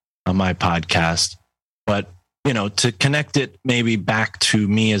spoke on my podcast. But to connect it maybe back to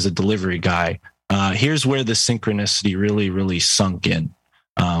me as a delivery guy, here's where the synchronicity really, really sunk in.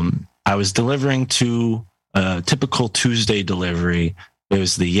 I was delivering to a typical Tuesday delivery. It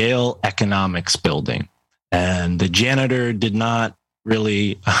was the Yale Economics building, and the janitor did not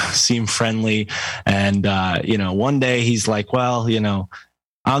really seem friendly. And, one day he's like, well,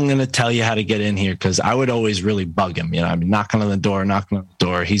 I'm going to tell you how to get in here, because I would always really bug him. I'd be knocking on the door.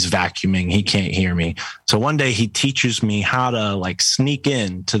 He's vacuuming. He can't hear me. So one day he teaches me how to like sneak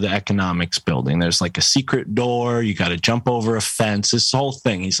into the economics building. There's like a secret door. You got to jump over a fence, this whole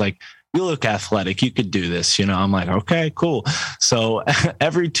thing. He's like, you look athletic. You could do this. I'm like, okay, cool. So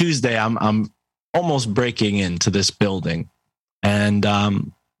every Tuesday I'm almost breaking into this building. And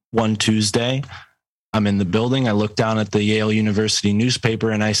one Tuesday, I'm in the building. I look down at the Yale University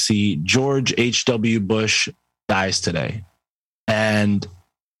newspaper and I see George H.W. Bush dies today. And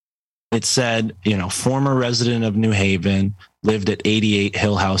it said, former resident of New Haven, lived at 88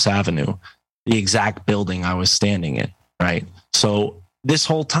 Hill House Avenue, the exact building I was standing in, right? So this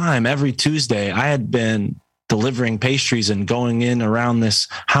whole time, every Tuesday, I had been delivering pastries and going in around this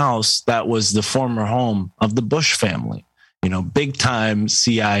house that was the former home of the Bush family. Big time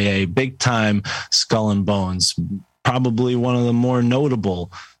CIA, big time Skull and Bones, probably one of the more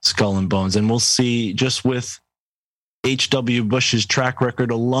notable Skull and Bones. And we'll see just with H.W. Bush's track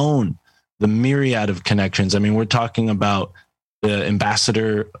record alone, the myriad of connections. I mean, we're talking about the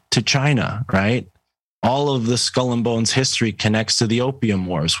ambassador to China, right? All of the Skull and Bones history connects to the Opium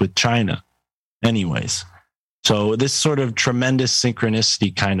Wars with China. Anyways, so this sort of tremendous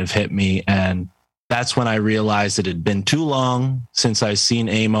synchronicity kind of hit me, and that's when I realized it had been too long since I'd seen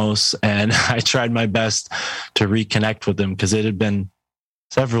Amos, and I tried my best to reconnect with him, because it had been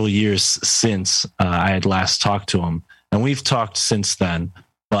several years since I had last talked to him. And we've talked since then,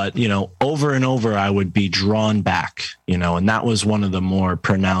 but, over and over, I would be drawn back, and that was one of the more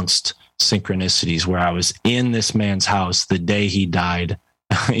pronounced synchronicities, where I was in this man's house the day he died.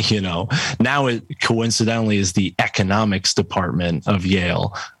 Now it coincidentally is the economics department of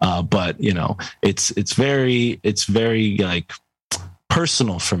Yale. But it's very like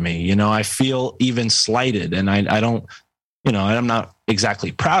personal for me. I feel even slighted, and I don't, I'm not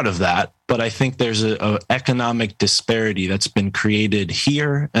exactly proud of that, but I think there's a economic disparity that's been created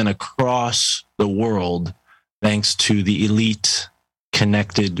here and across the world, thanks to the elite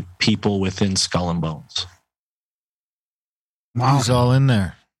connected people within Skull and Bones. Wow. Who's all in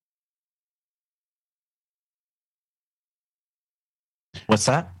there? What's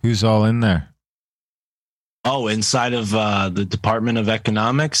that? Who's all in there? Oh, inside of the Department of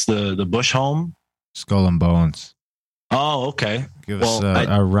Economics, the Bush home? Skull and Bones. Oh, okay. Give us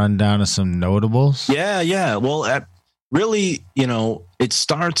a rundown of some notables. Yeah. Well, really, it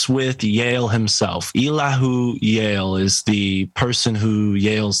starts with Yale himself. Elihu Yale is the person who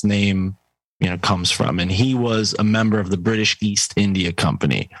Yale's name comes from, and he was a member of the British East India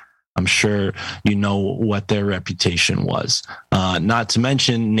Company. I'm sure you know what their reputation was. Not to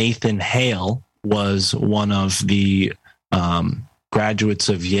mention Nathan Hale was one of the graduates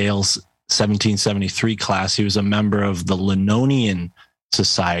of Yale's 1773 class. He was a member of the Linonian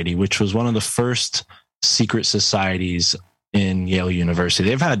Society, which was one of the first secret societies in Yale University.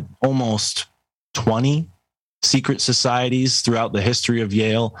 They've had almost 20 secret societies throughout the history of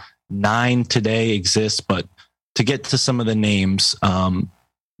Yale. 9 today exist, but to get to some of the names,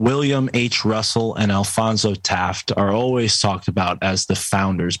 William H. Russell and Alphonso Taft are always talked about as the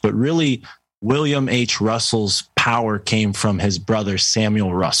founders, but really William H. Russell's power came from his brother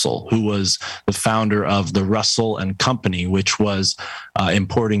Samuel Russell, who was the founder of the Russell and Company, which was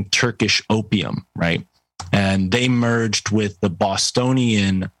importing Turkish opium, right? And they merged with the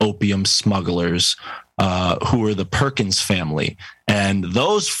Bostonian opium smugglers, who were the Perkins family. And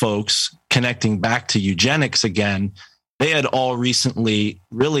those folks, connecting back to eugenics again, they had all recently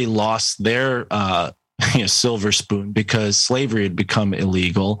really lost their silver spoon, because slavery had become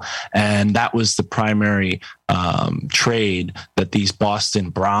illegal. And that was the primary trade that these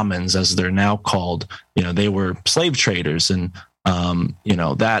Boston Brahmins, as they're now called, they were slave traders. And,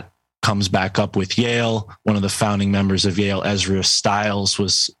 that comes back up with Yale. One of the founding members of Yale, Ezra Stiles,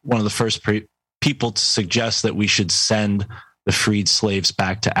 was one of the first people to suggest that we should send the freed slaves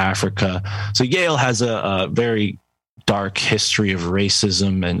back to Africa. So Yale has a very dark history of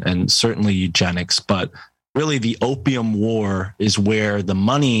racism and certainly eugenics, but really the Opium War is where the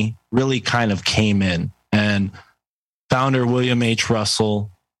money really kind of came in. And founder William H.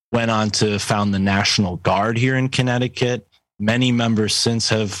 Russell went on to found the National Guard here in Connecticut. Many members since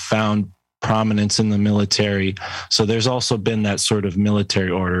have found prominence in the military. So there's also been that sort of military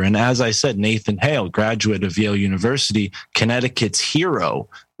order. And as I said, Nathan Hale, graduate of Yale University, Connecticut's hero,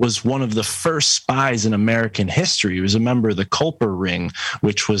 was one of the first spies in American history. He was a member of the Culper Ring,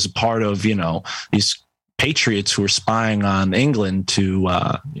 which was part of, these patriots who were spying on England to,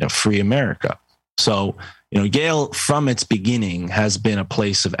 free America. So Yale from its beginning has been a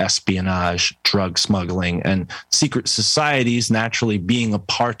place of espionage, drug smuggling, and secret societies, naturally being a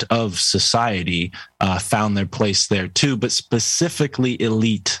part of society, found their place there too, but specifically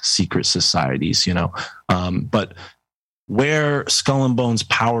elite secret societies, but where Skull and Bones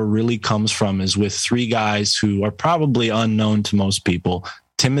power really comes from is with three guys who are probably unknown to most people: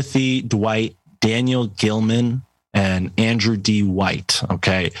 Timothy Dwight, Daniel Gilman, and Andrew D. White.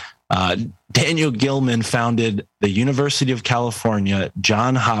 Okay. Daniel Gilman founded the University of California,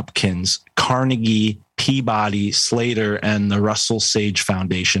 Johns Hopkins, Carnegie, Peabody, Slater, and the Russell Sage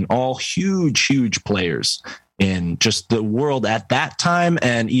Foundation, all huge players in just the world at that time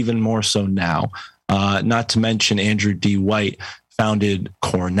and even more so now. Not to mention Andrew D. White founded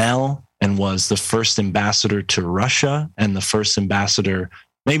Cornell and was the first ambassador to Russia and the first ambassador,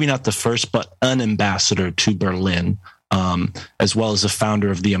 maybe not the first, but an ambassador to Berlin, as well as the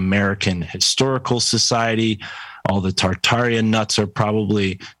founder of the American Historical Society. All the Tartarian nuts are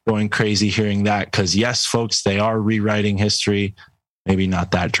probably going crazy hearing that because, yes, folks, they are rewriting history. Maybe not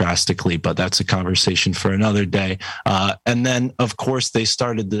that drastically, but that's a conversation for another day. And then, of course, they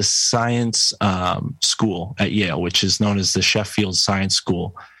started this science school at Yale, which is known as the Sheffield Science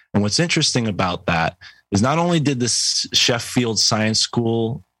School. And what's interesting about that is not only did this Sheffield Science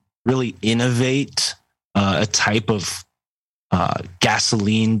School really innovate a type of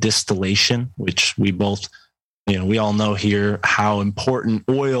gasoline distillation, which we both, we all know here how important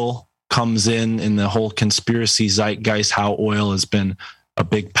oil comes in the whole conspiracy zeitgeist, how oil has been a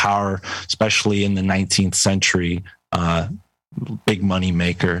big power, especially in the 19th century, big money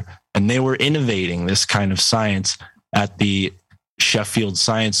maker. And they were innovating this kind of science at the Sheffield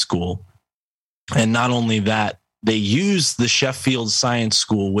Science School. And not only that, they used the Sheffield Science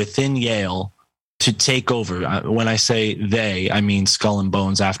School within Yale to take over. When I say they, I mean Skull and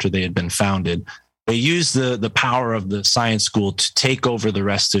Bones after they had been founded. They used the power of the science school to take over the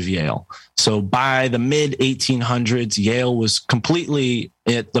rest of Yale. So by the mid 1800s, Yale was completely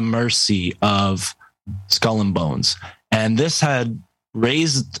at the mercy of Skull and Bones. And this had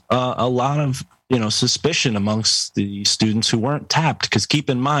raised a lot of, suspicion amongst the students who weren't tapped. Because keep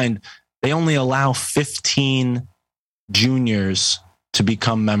in mind, they only allow 15 juniors to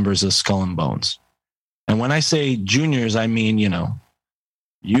become members of Skull and Bones. And when I say juniors, I mean,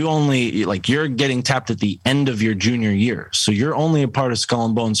 you only you're getting tapped at the end of your junior year. So you're only a part of Skull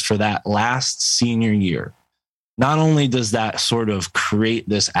and Bones for that last senior year. Not only does that sort of create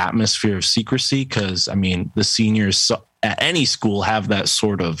this atmosphere of secrecy, because the seniors at any school have that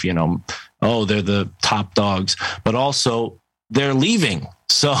sort of, they're the top dogs, but also they're leaving.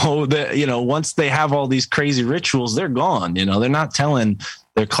 So that, once they have all these crazy rituals, they're gone. They're not telling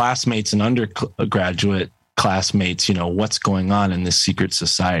their classmates and undergraduate classmates, what's going on in this secret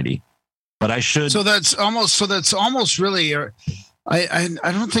society. But I should. So that's almost really. I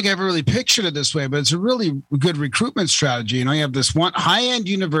don't think I ever really pictured it this way, but it's a really good recruitment strategy. You have this one high-end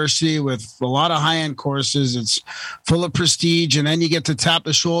university with a lot of high-end courses. It's full of prestige, and then you get to tap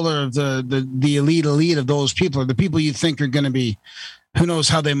the shoulder of the elite of those people, or the people you think are going to be. Who knows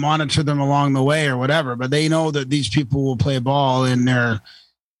how they monitor them along the way or whatever, but they know that these people will play ball in their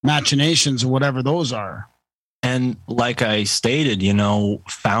machinations or whatever those are. And like I stated,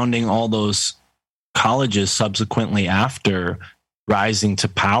 founding all those colleges subsequently after rising to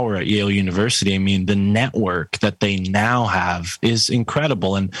power at Yale University, the network that they now have is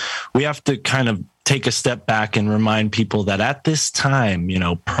incredible. And we have to kind of take a step back and remind people that at this time,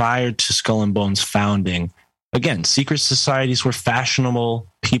 prior to Skull and Bones founding, again, secret societies were fashionable.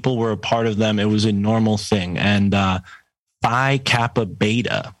 People were a part of them. It was a normal thing. And Phi Kappa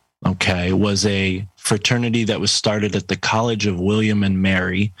Beta, was a fraternity that was started at the College of William and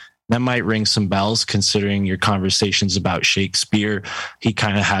Mary. That might ring some bells considering your conversations about Shakespeare. He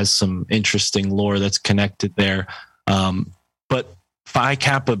kind of has some interesting lore that's connected there. But Phi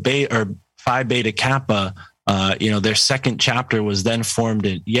Kappa Beta or Phi Beta Kappa, their second chapter was then formed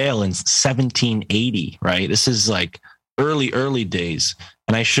at Yale in 1780, right? This is like early days.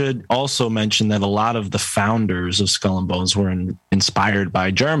 And I should also mention that a lot of the founders of Skull and Bones were inspired by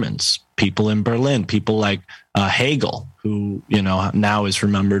Germans, people in Berlin, people like Hegel, who, now is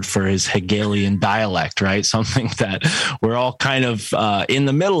remembered for his Hegelian dialect, right? Something that we're all kind of in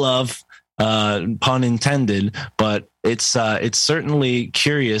the middle of, pun intended, but it's certainly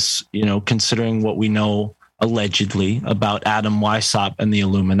curious, considering what we know allegedly about Adam Weishaupt and the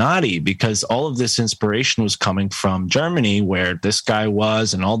Illuminati, because all of this inspiration was coming from Germany, where this guy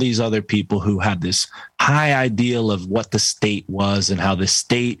was, and all these other people who had this high ideal of what the state was and how the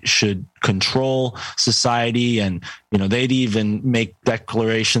state should control society. And, they'd even make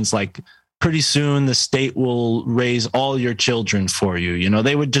declarations like pretty soon the state will raise all your children for you. You know,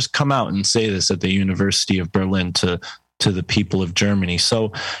 they would just come out and say this at the University of Berlin to the people of Germany.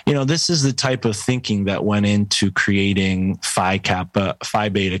 So, you know, this is the type of thinking that went into creating Phi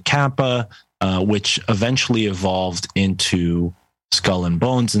Beta Kappa, which eventually evolved into Skull and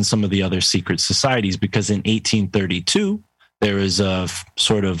Bones and some of the other secret societies, because in 1832, there is a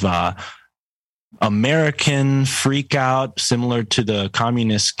sort of American freak out similar to the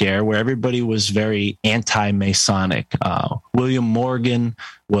communist scare where everybody was very anti-Masonic. William Morgan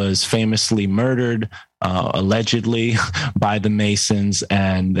was famously murdered, allegedly, by the Masons.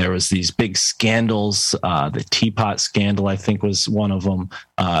 And there was these big scandals. The Teapot scandal, I think, was one of them,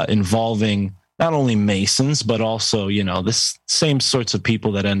 involving not only Masons, but also, you know, this same sorts of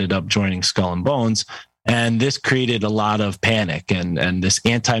people that ended up joining Skull and Bones. And this created a lot of panic, and this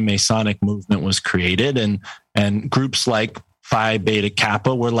anti-Masonic movement was created, and groups like Phi Beta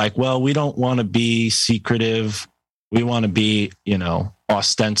Kappa were like, well, we don't want to be secretive. We want to be, you know,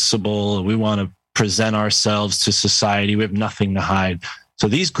 ostensible. We want to present ourselves to society. We have nothing to hide. So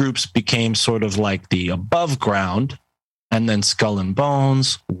these groups became sort of like the above ground, and then Skull and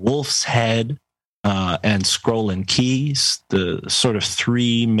Bones, Wolf's Head, and Scroll and Keys, the sort of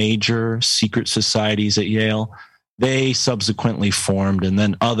three major secret societies at Yale. They subsequently formed, and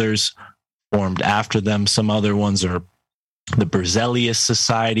then others formed after them. Some other ones are the Berzelius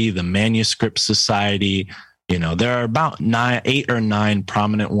Society, the Manuscript Society. You know, there are about 8 or 9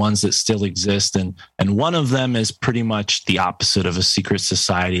 prominent ones that still exist, and one of them is pretty much the opposite of a secret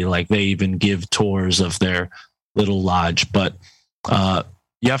society. Like, they even give tours of their little lodge, but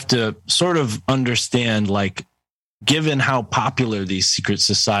you have to sort of understand, like, given how popular these secret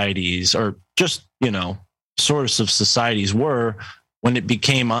societies, or just, you know, sorts of societies were, when it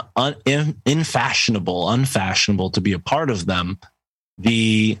became unfashionable to be a part of them,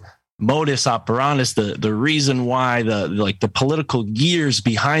 the modus operandus, the reason why the political gears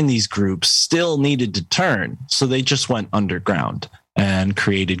behind these groups still needed to turn. So they just went underground and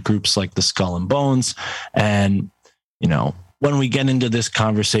created groups like the Skull and Bones. And, you know, when we get into this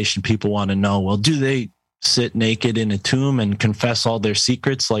conversation, people want to know, well, do they sit naked in a tomb and confess all their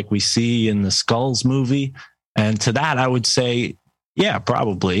secrets like we see in the Skulls movie? And to that, I would say, yeah,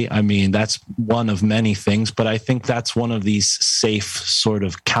 probably. I mean, that's one of many things, but I think that's one of these safe sort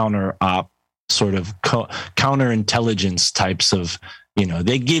of counterintelligence types of, you know,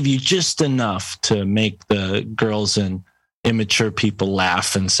 they give you just enough to make the girls and immature people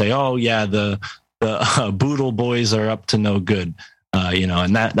laugh and say, oh yeah, the Boodle Boys are up to no good, you know,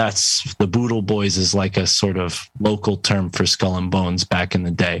 and that's the Boodle Boys is like a sort of local term for Skull and Bones back in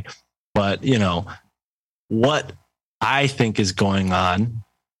the day. But, you know, what I think is going on,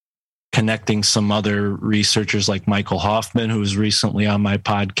 connecting some other researchers like Michael Hoffman, who was recently on my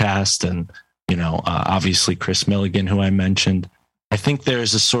podcast, and, you know, obviously Chris Milligan, who I mentioned, I think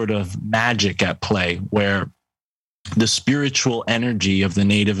there's a sort of magic at play where the spiritual energy of the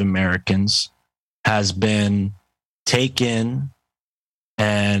Native Americans has been taken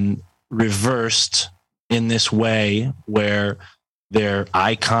and reversed in this way where their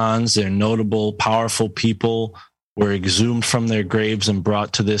icons, their notable, powerful people were exhumed from their graves and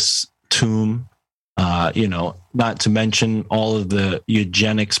brought to this tomb. You know, not to mention all of the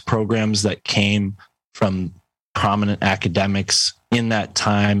eugenics programs that came from prominent academics in that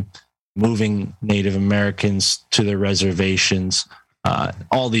time, moving Native Americans to their reservations,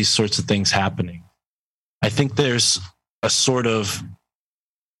 all these sorts of things happening. I think there's a sort of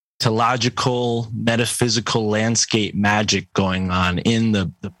theological, metaphysical landscape magic going on in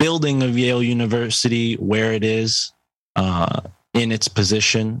the building of Yale University, where it is in its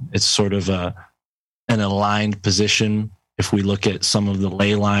position. It's sort of an aligned position. If we look at some of the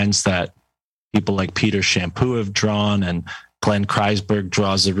ley lines that people like Peter Shampoo have drawn, and Glenn Kreisberg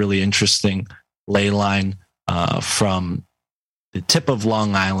draws a really interesting ley line from the tip of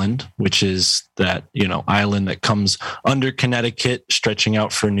Long Island, which is that, you know, island that comes under Connecticut, stretching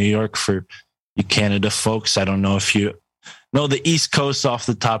out for New York. For you Canada folks, I don't know if you know the East Coast off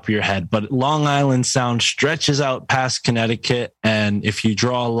the top of your head, but Long Island Sound stretches out past Connecticut. And if you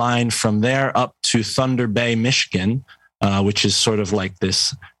draw a line from there up to Thunder Bay, Michigan, which is sort of like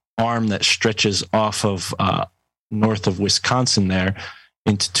this arm that stretches off of north of Wisconsin there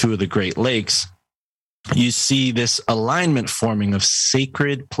into two of the Great Lakes, you see this alignment forming of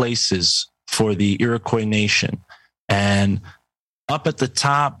sacred places for the Iroquois nation. And up at the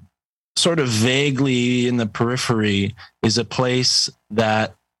top, sort of vaguely in the periphery, is a place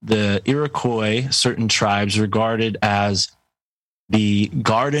that the Iroquois, certain tribes, regarded as the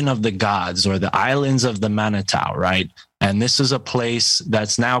Garden of the Gods, or the Islands of the Manitow, right? And this is a place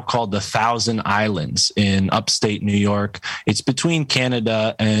that's now called the Thousand Islands in upstate New York. It's between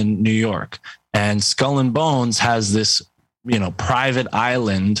Canada and New York. And Skull and Bones has this, private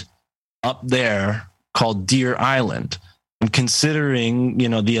island up there called Deer Island. And considering,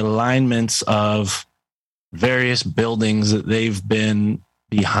 the alignments of various buildings that they've been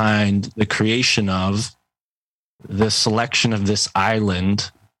behind the creation of, the selection of this island,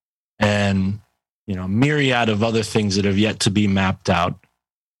 and myriad of other things that have yet to be mapped out.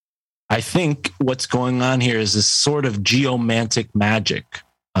 I think what's going on here is this sort of geomantic magic,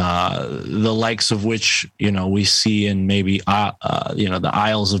 the likes of which, we see in maybe, the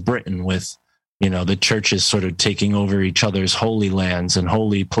Isles of Britain with, the churches sort of taking over each other's holy lands and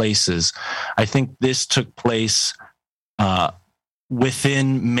holy places. I think this took place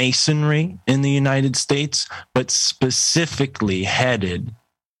within Masonry in the United States, but specifically headed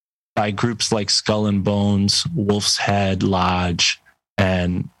by groups like Skull and Bones, Wolf's Head Lodge,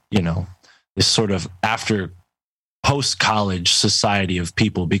 and, this sort of after post-college society of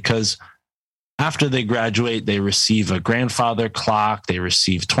people, because after they graduate, they receive a grandfather clock, they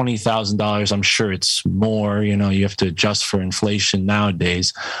receive $20,000. I'm sure it's more, you have to adjust for inflation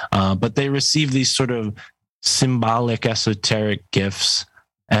nowadays. But they receive these sort of symbolic, esoteric gifts.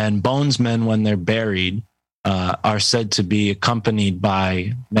 And bonesmen, when they're buried, are said to be accompanied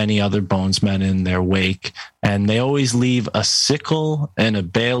by many other bonesmen in their wake. And they always leave a sickle and a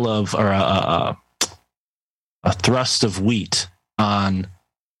bale of, or a thrust of wheat on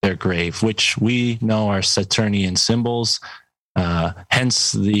their grave, which we know are Saturnian symbols.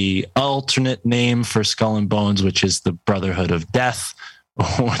 Hence the alternate name for Skull and Bones, which is the Brotherhood of Death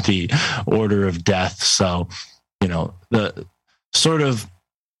or the Order of Death. So, the sort of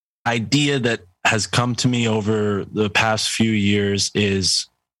idea that has come to me over the past few years is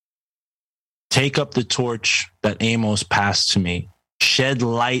take up the torch that Amos passed to me, shed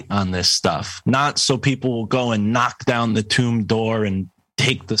light on this stuff, not so people will go and knock down the tomb door and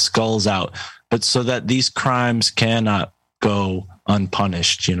take the skulls out, but so that these crimes cannot go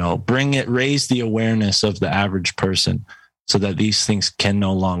unpunished, raise the awareness of the average person so that these things can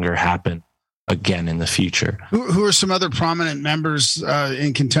no longer happen again in the future. Who are some other prominent members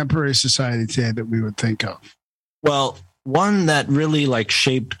in contemporary society today that we would think of? Well, one that really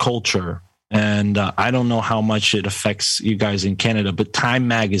shaped culture, and I don't know how much it affects you guys in Canada, but Time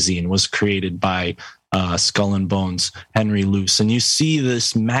magazine was created by Skull and Bones, Henry Luce. And you see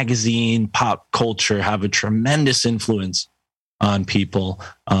this magazine pop culture have a tremendous influence on people.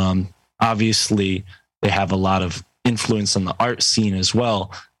 Obviously, they have a lot of influence on the art scene as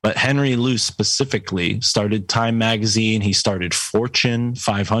well. But Henry Luce specifically started Time magazine. He started Fortune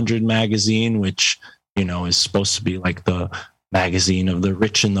 500 magazine, which, is supposed to be like the magazine of the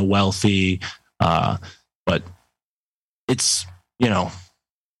rich and the wealthy. But it's,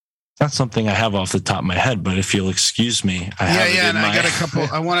 not something I have off the top of my head, but if you'll excuse me, I got a couple.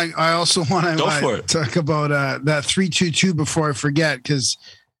 I also want to talk about that 322 before I forget, because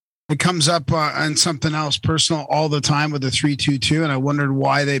it comes up on something else personal all the time with the 322, and I wondered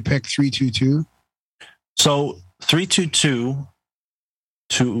why they picked 322. So 322,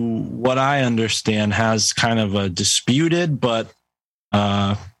 to what I understand, has kind of a disputed but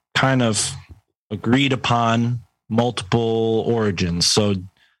kind of agreed upon multiple origins. So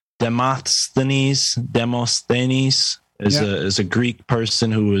Demosthenes is a Greek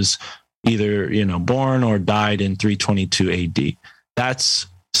person who was either born or died in 322 AD. That's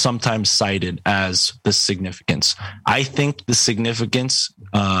sometimes cited as the significance. I think the significance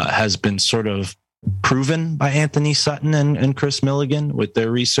has been sort of proven by Anthony Sutton and Chris Milligan with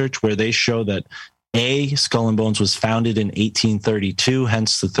their research, where they show that Skull and Bones was founded in 1832,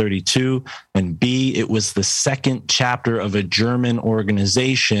 hence the 32, and B, it was the second chapter of a German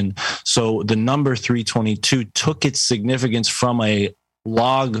organization. So the number 322 took its significance from a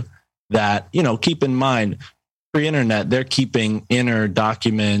log that, keep in mind, pre-internet, they're keeping inner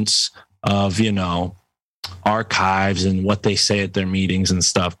documents of, archives and what they say at their meetings and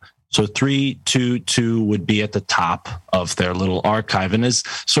stuff. So 322 would be at the top of their little archive. And as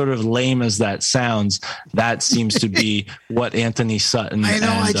sort of lame as that sounds, that seems to be what Anthony Sutton. I know.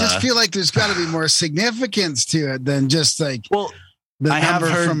 I just feel like there's got to be more significance to it than just like. Well, I have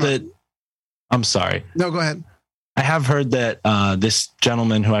heard that. I'm sorry. No, go ahead. I have heard that this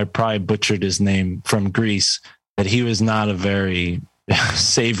gentleman, who I probably butchered his name, from Greece, that he was not a very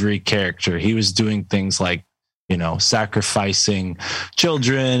savory character. He was doing things like, sacrificing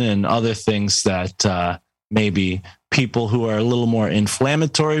children and other things that maybe people who are a little more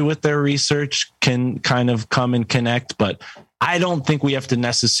inflammatory with their research can kind of come and connect. But I don't think we have to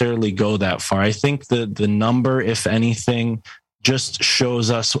necessarily go that far. I think the number, if anything, just shows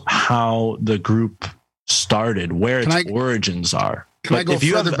us how the group started, where its origins are. Can I go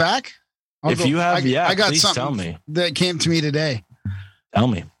further back? I got please something tell me. That came to me today. Tell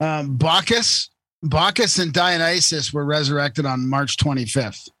me. Bacchus and Dionysus were resurrected on March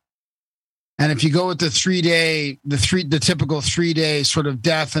 25th. And if you go with the typical 3 day sort of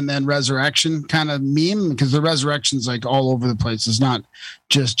death and then resurrection kind of meme, because the resurrection's like all over the place. It's not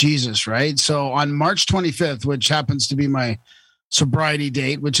just Jesus, right? So on March 25th, which happens to be my sobriety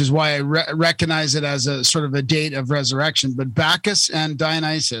date, which is why I recognize it as a sort of a date of resurrection. But Bacchus and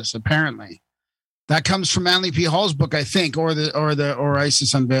Dionysus, apparently, that comes from Manly P. Hall's book, I think, or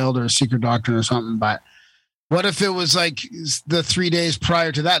Isis Unveiled or Secret Doctrine or something. But what if it was like the 3 days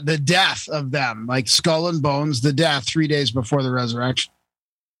prior to that, the death of them, like skull and bones, the death 3 days before the resurrection?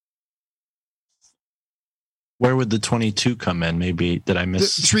 Where would the 22 come in? Maybe did I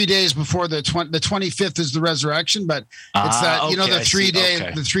miss 3 days before the 25th is the resurrection, but it's that the 3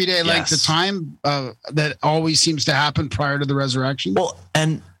 day the 3 day length of time that always seems to happen prior to the resurrection. Well,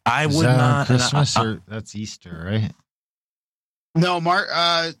 and I would not Christmas or that's Easter, right? No, Mark.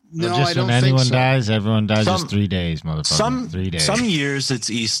 No, I don't when anyone think so. dies, everyone dies. It's 3 days, motherfucker. 3 days. Some years it's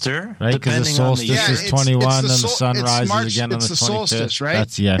Easter, right? Because the solstice is 21, and the sun rises March, again on the 25th. Solstice, right?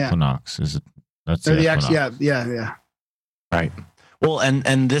 That's the equinox. Is it? That's the equinox. Yeah. Right. Well,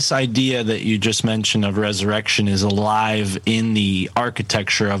 and this idea that you just mentioned of resurrection is alive in the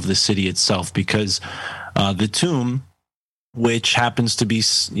architecture of the city itself, because the tomb, which happens to be,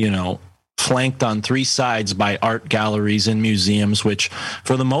 flanked on three sides by art galleries and museums, which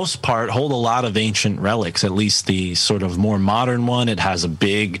for the most part hold a lot of ancient relics, at least the sort of more modern one. It has a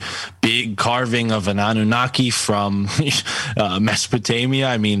big carving of an Anunnaki from Mesopotamia.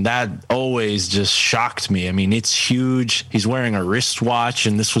 I mean, that always just shocked me. I mean, it's huge. He's wearing a wristwatch,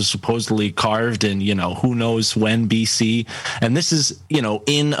 and this was supposedly carved in, who knows when BC. And this is,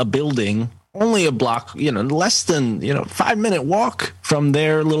 in a building only a block, less than, 5-minute walk from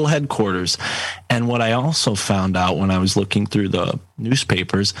their little headquarters. And what I also found out when I was looking through the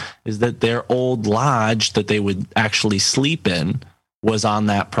newspapers is that their old lodge that they would actually sleep in was on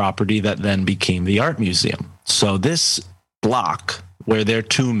that property that then became the art museum. So this block where their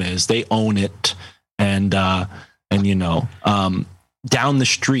tomb is, they own it. And down the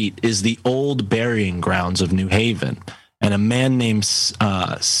street is the old burying grounds of New Haven. And a man named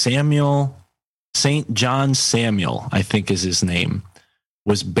St. John Samuel, I think is his name,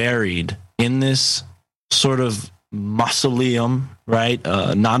 was buried in this sort of mausoleum, right?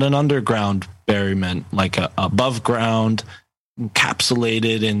 Not an underground buryment, like a above ground,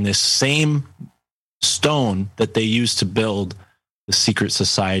 encapsulated in this same stone that they used to build the secret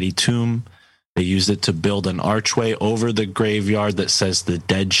society tomb. They used it to build an archway over the graveyard that says the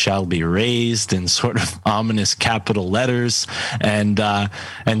dead shall be raised in sort of ominous capital letters. And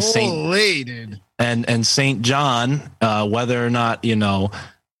St. John, whether or not,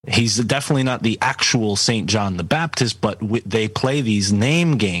 he's definitely not the actual St. John the Baptist, but they play these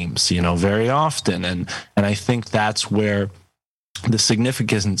name games, very often. And I think that's where the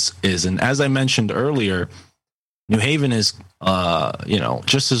significance is. And as I mentioned earlier, New Haven is,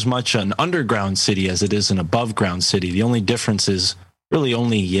 just as much an underground city as it is an above ground city. The only difference is really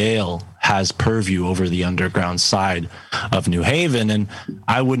only Yale has purview over the underground side of New Haven. And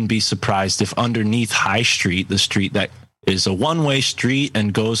I wouldn't be surprised if underneath High Street, the street that is a one-way street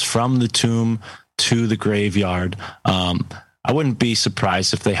and goes from the tomb to the graveyard, I wouldn't be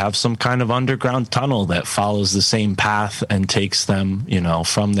surprised if they have some kind of underground tunnel that follows the same path and takes them,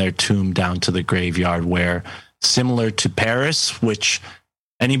 from their tomb down to the graveyard, where similar to Paris, which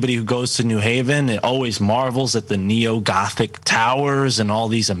anybody who goes to New Haven, it always marvels at the neo-Gothic towers and all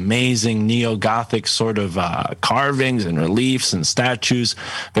these amazing neo-Gothic sort of carvings and reliefs and statues,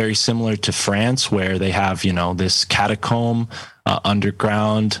 very similar to France, where they have, this catacomb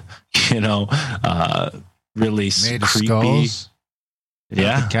underground, really made creepy. Skulls.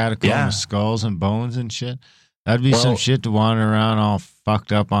 Yeah. The catacomb with skulls and bones and shit. That'd be some shit to wander around all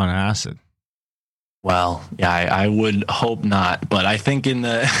fucked up on acid. Well, yeah, I would hope not, but I think in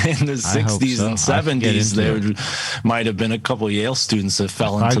the 60s and 70s there might have been a couple of Yale students that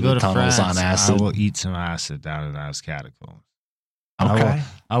fell into the tunnels on acid. I will eat some acid down in those catacombs. Okay,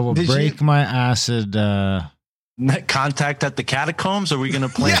 I will break my acid. Contact at the catacombs? Are we going to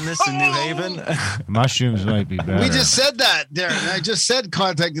plan this in New Haven? Mushrooms might be better. We just said that, Darren. I just said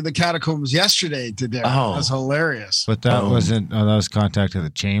contact at the catacombs yesterday to Darren. Oh. That's hilarious. But that wasn't. Oh, that was contact at the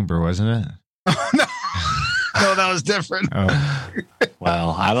chamber, wasn't it? No. know that was different. Oh.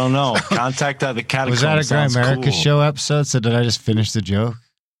 Well, I don't know. Contact at the Catacombs. Was that a Grand America cool. show episode? So did I just finish the joke?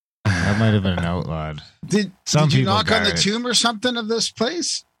 That might have been an outlawed. Did you knock on the tomb or something of this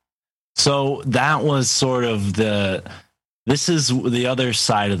place? So that was sort of this is the other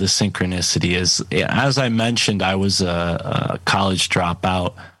side of the synchronicity. Is, as I mentioned, I was a college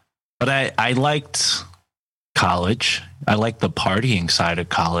dropout, but I liked college. I liked the partying side of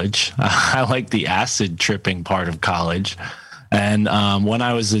college. I liked the acid tripping part of college. And when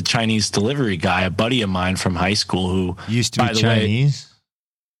I was a Chinese delivery guy, a buddy of mine from high school who used to be Chinese.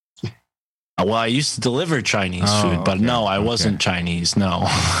 Well, I used to deliver Chinese food, but no, I wasn't Chinese. No,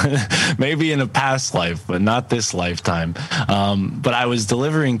 maybe in a past life, but not this lifetime. But I was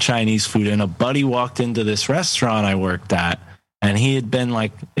delivering Chinese food, and a buddy walked into this restaurant I worked at, and he had been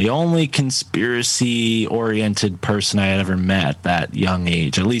like the only conspiracy oriented person I had ever met at that young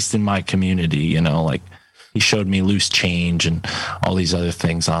age, at least in my community. You know, like he showed me loose change and all these other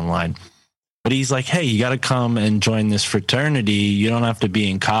things online. But he's like, hey, you got to come and join this fraternity. You don't have to be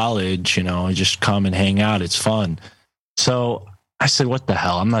in college, you know, just come and hang out. It's fun. So I said, what the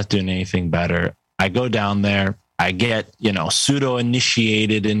hell? I'm not doing anything better. I go down there. I get, you know, pseudo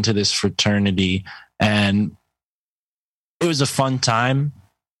initiated into this fraternity. And it was a fun time.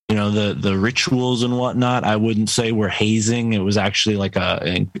 You know, the rituals and whatnot, I wouldn't say were hazing. It was actually like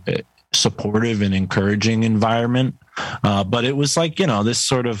a supportive and encouraging environment. But it was like, you know, this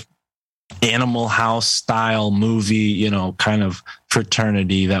sort of Animal House style movie, you know, kind of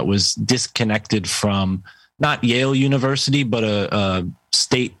fraternity that was disconnected from not Yale University, but a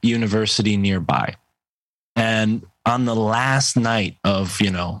state university nearby. And on the last night of,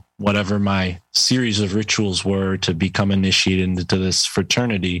 you know, whatever my series of rituals were to become initiated into this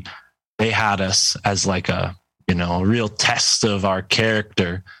fraternity, they had us as like a, you know, a real test of our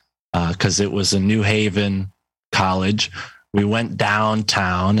character, because it was a New Haven college. We went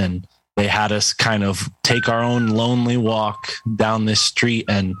downtown and they had us kind of take our own lonely walk down this street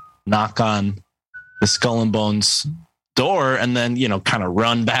and knock on the Skull and Bones door, and then, you know, kind of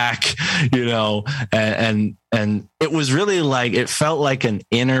run back, you know, and it was really like, it felt like an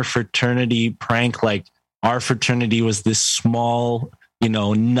inner fraternity prank. Like our fraternity was this small, you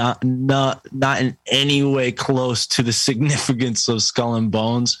know, not in any way close to the significance of Skull and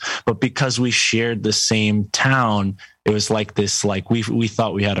Bones, but because we shared the same town, it was like this, like we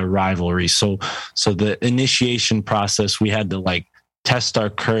thought we had a rivalry. So the initiation process, we had to like test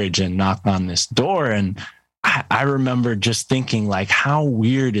our courage and knock on this door. And I remember just thinking, like, how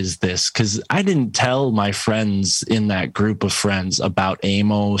weird is this? Because I didn't tell my friends in that group of friends about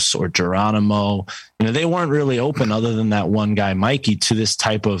Amos or Geronimo. You know, they weren't really open, other than that one guy, Mikey, to this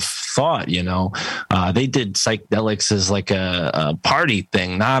type of thought. You know, they did psychedelics as like a party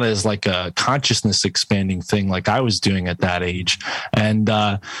thing, not as like a consciousness expanding thing, like I was doing at that age. And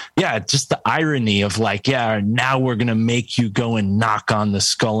yeah, just the irony of like, yeah, now we're gonna make you go and knock on the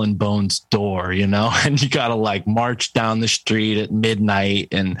Skull and Bones door, you know, and you got to like march down the street at midnight,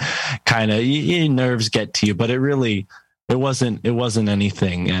 and kind of your nerves get to you. But it wasn't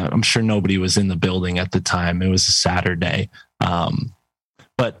anything. I'm sure nobody was in the building at the time. It was a Saturday.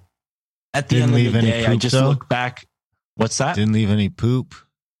 But at the end of the day, I just look back. What's that? Didn't leave any poop.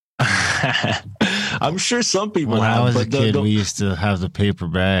 I'm sure some people when have. I was a kid, we used to have the paper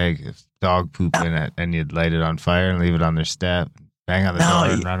bag of dog poop in it, and you'd light it on fire and leave it on their step, bang on the door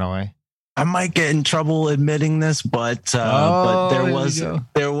and run away. I might get in trouble admitting this, but there was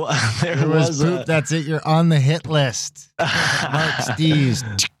poop. That's it. You're on the hit list. Mark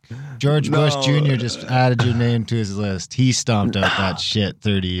Steeves, George Bush Jr. just added your name to his list. He stomped out that shit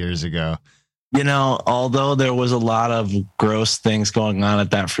 30 years ago. You know, although there was a lot of gross things going on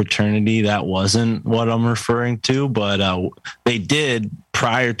at that fraternity, that wasn't what I'm referring to. But they did,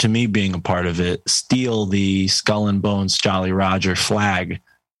 prior to me being a part of it, steal the Skull and Bones Jolly Roger flag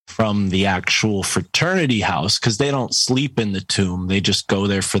from the actual fraternity house, because they don't sleep in the tomb. They just go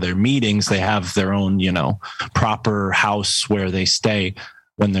there for their meetings. They have their own, you know, proper house where they stay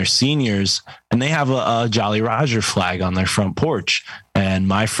when they're seniors, and they have a Jolly Roger flag on their front porch. And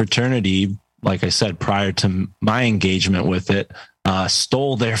my fraternity, like I said, prior to my engagement with it,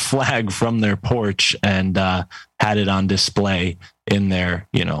 stole their flag from their porch and had it on display in their,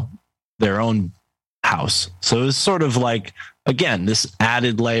 you know, their own house. So it was sort of like, again, this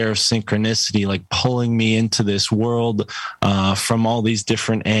added layer of synchronicity, like pulling me into this world from all these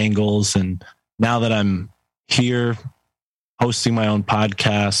different angles. And now that I'm here hosting my own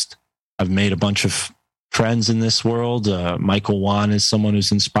podcast, I've made a bunch of friends in this world. Michael Wan is someone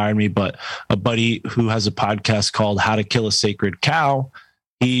who's inspired me, but a buddy who has a podcast called How to Kill a Sacred Cow,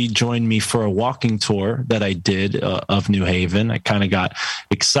 he joined me for a walking tour that I did of New Haven. I kind of got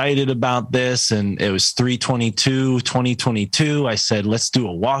excited about this, and it was 3/22/2022. I said, let's do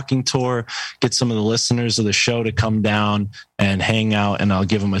a walking tour, get some of the listeners of the show to come down and hang out, and I'll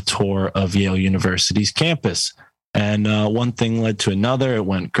give them a tour of Yale University's campus. And one thing led to another. It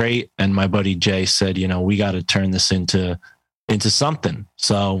went great. And my buddy Jay said, we got to turn this into something.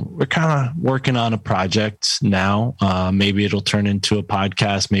 So we're kind of working on a project now. Maybe it'll turn into a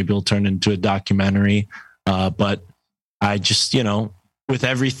podcast. Maybe it'll turn into a documentary. But I just, with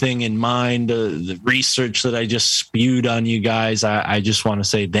everything in mind, the research that I just spewed on you guys, I just want to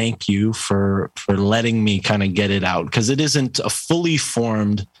say thank you for letting me kind of get it out, because it isn't a fully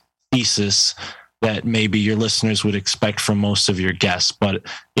formed thesis that maybe your listeners would expect from most of your guests, but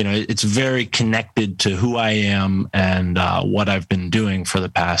it's very connected to who I am and what I've been doing for the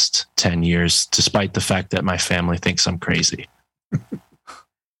past 10 years, despite the fact that my family thinks I'm crazy.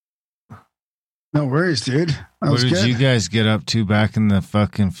 No worries, dude. What did you guys get up to back in the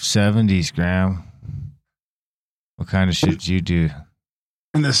fucking 70s, Graham? What kind of shit did you do?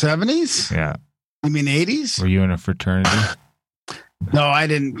 In the 70s? Yeah. You mean 80s? Were you in a fraternity? No, I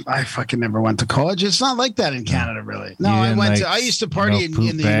didn't. I fucking never went to college. It's not like that in Canada, really. No, I used to party in the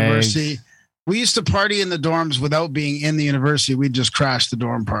university. We used to party in the dorms without being in the university. We'd just crash the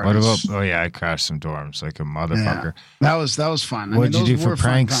dorm parties. What about? Oh yeah, I crashed some dorms like a motherfucker. Yeah, that was fun. What did you do for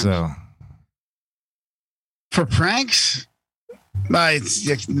pranks though? For pranks?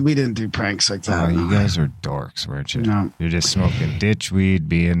 We didn't do pranks like that. Oh, you guys are dorks, weren't you? No. You're just smoking ditch weed,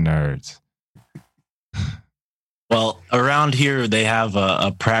 being nerds. Well, around here, they have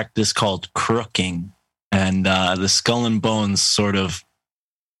a practice called crooking, and the Skull and Bones sort of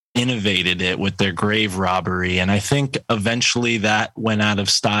innovated it with their grave robbery. And I think eventually that went out of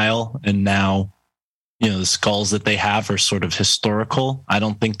style, and now, the skulls that they have are sort of historical. I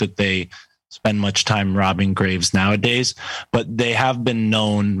don't think that they spend much time robbing graves nowadays, but they have been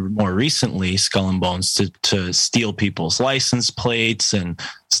known more recently, Skull and Bones, to steal people's license plates and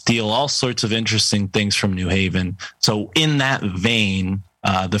steal all sorts of interesting things from New Haven. So in that vein,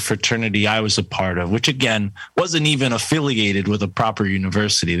 the fraternity I was a part of, which again wasn't even affiliated with a proper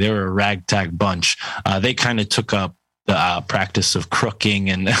university, they were a ragtag bunch. They kind of took up the practice of crooking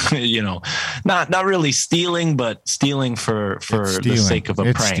and, not really stealing, but stealing for the sake of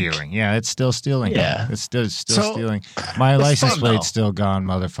a prank. Stealing. Yeah, it's still stealing. Yeah. It's still stealing. My license plate's still gone,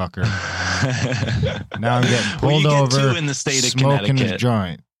 motherfucker. Now I'm getting pulled over in the state of smoking Connecticut. a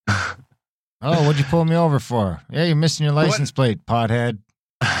joint. Oh, what'd you pull me over for? Yeah, you're missing your license plate, pothead.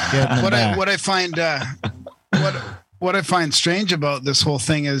 What I find strange about this whole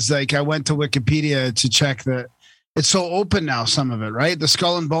thing is, like, I went to Wikipedia to check that it's so open now, some of it, right? The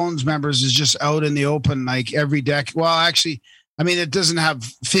Skull and Bones members is just out in the open, like every decade. Well, actually, I mean, it doesn't have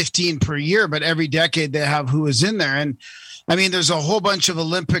 15 per year, but every decade they have who is in there. And I mean, there's a whole bunch of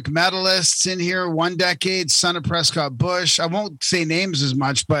Olympic medalists in here. One decade, son of Prescott Bush. I won't say names as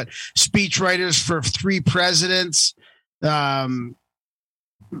much, but speechwriters for 3 presidents,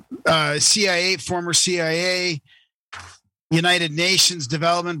 CIA, former CIA, United Nations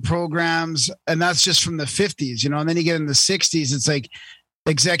development programs, and that's just from the 50s, and then you get in the 60s, it's like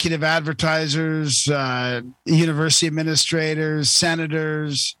executive advertisers, university administrators,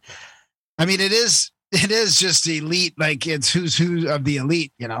 senators. I mean, it is just elite, like it's who's who of the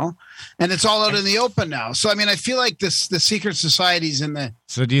elite, and it's all out in the open now. So I mean, I feel like the secret societies in the.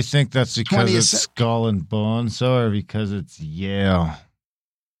 So do you think that's because it's Skull and Bones, or because it's Yale?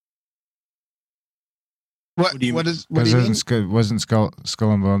 What do you mean? Wasn't Skull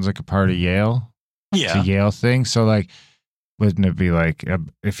and Bones like a part of Yale? Yeah. It's a Yale thing. So like, wouldn't it be like,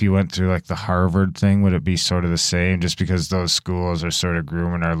 if you went through like the Harvard thing, would it be sort of the same, just because those schools are sort of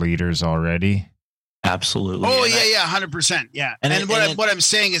grooming our leaders already? Absolutely. Oh, yeah, 100%. Yeah. And what I'm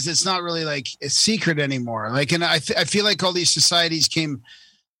saying is, it's not really like a secret anymore. Like, and I feel like all these societies came,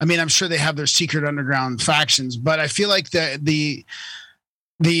 I mean, I'm sure they have their secret underground factions, but I feel like the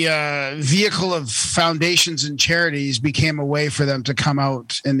vehicle of foundations and charities became a way for them to come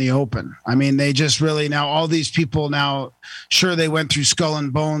out in the open. I mean, they just really, now all these people now, sure, they went through Skull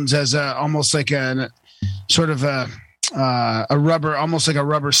and Bones as almost like a sort of a rubber, almost like a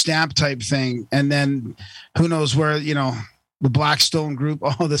rubber stamp type thing. And then who knows where, the Blackstone Group,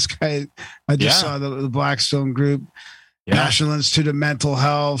 this guy, I just saw the Blackstone Group. Yeah. National Institute of Mental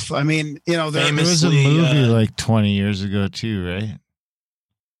Health. I mean, there was a movie like 20 years ago too, right?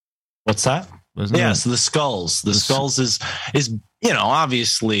 What's that? So the Skulls. The Skulls is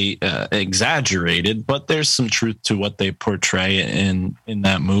obviously exaggerated, but there's some truth to what they portray in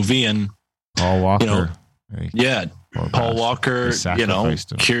that movie. And Paul Walker. Paul Walker,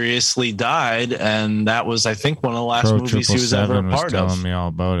 curiously died, and that was, I think, one of the last movies he was ever a part of. Telling me all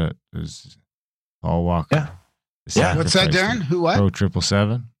about it. It was Paul Walker. Yeah. What's that, Darren? Who? What? Pro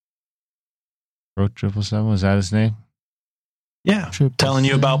 777. Pro 777. Was that his name? Yeah. Telling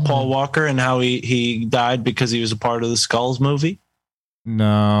you about Paul Walker and how he died because he was a part of the Skulls movie.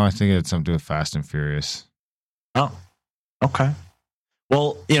 No, I think it had something to do with Fast and Furious. Oh, okay.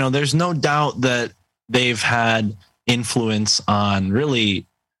 Well, there's no doubt that they've had influence on really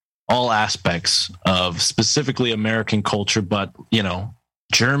all aspects of specifically American culture, but,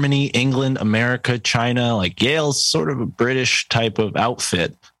 Germany, England, America, China, like Yale's sort of a British type of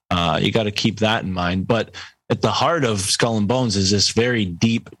outfit. You got to keep that in mind. But at the heart of Skull and Bones is this very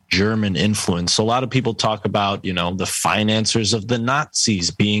deep German influence. So a lot of people talk about, the financiers of the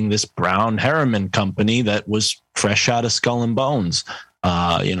Nazis being this Brown Harriman company that was fresh out of Skull and Bones.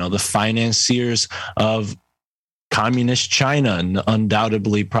 The financiers of communist China and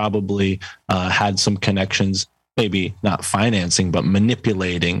undoubtedly probably had some connections, maybe not financing, but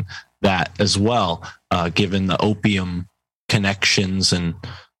manipulating that as well, given the opium connections. And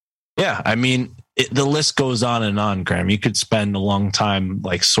the list goes on, Graham. You could spend a long time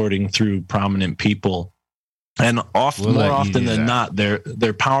like sorting through prominent people. And more often than not,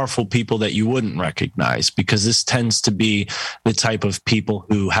 they're powerful people that you wouldn't recognize, because this tends to be the type of people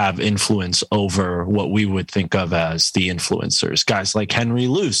who have influence over what we would think of as the influencers. Guys like Henry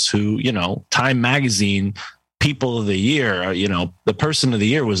Luce, who, Time Magazine People of the Year, the Person of the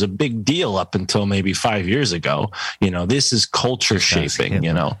Year was a big deal up until maybe 5 years ago. This is culture shaping,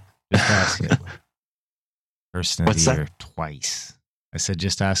 Just ask Hitler. Person of the Year twice. I said,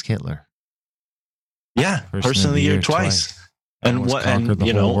 just ask Hitler. Yeah, Person of the Year twice. And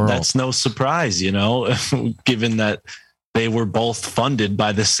that's no surprise, given that they were both funded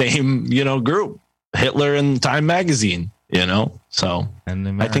by the same, group, Hitler and Time Magazine, So and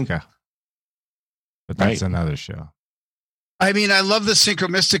America. I think, but that's another show. I mean, I love the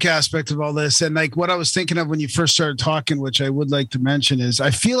synchromystic aspect of all this. And like what I was thinking of when you first started talking, which I would like to mention, is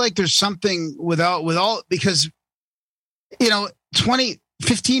I feel like there's something because,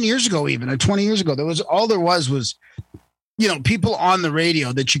 15 years ago, even or 20 years ago, there was people on the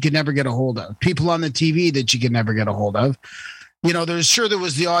radio that you could never get a hold of, people on the TV that you could never get a hold of. There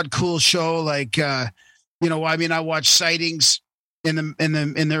was the odd cool show like, I watched Sightings in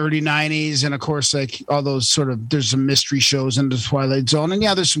the early 90s, and of course, like all those there's some mystery shows in the Twilight Zone, and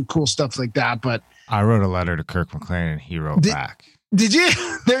there's some cool stuff like that. But I wrote a letter to Kirk McLean, and he wrote back. Did you?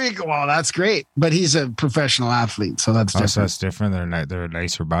 There you go. Well, that's great. But he's a professional athlete, so that's different. So that's different. They're a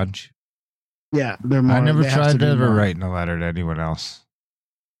nicer bunch. Yeah, they're more. I never tried to ever writing a letter to anyone else.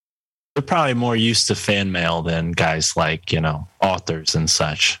 They're probably more used to fan mail than guys like authors and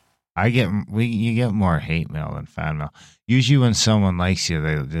such. You get more hate mail than fan mail. Usually, when someone likes you,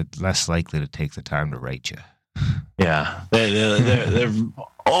 they're less likely to take the time to write you. Yeah, they're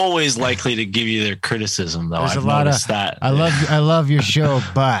always likely to give you their criticism, though. There's a lot of that. I love your show,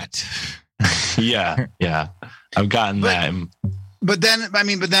 but yeah, I've gotten that. But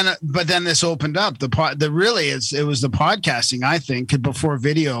then this opened up it was the podcasting. I think before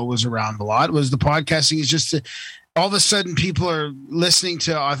video was around a lot, was the podcasting is just all of a sudden people are listening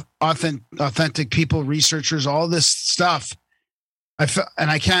to authentic people, researchers, all this stuff. I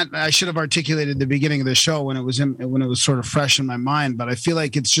should have articulated the beginning of the show when it was sort of fresh in my mind, but I feel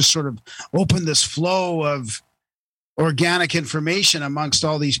like it's just sort of opened this flow of organic information amongst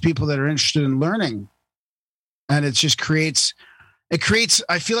all these people that are interested in learning. And it just creates,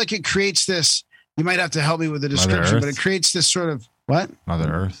 I feel like it creates this, you might have to help me with the description, but it creates this sort of, what?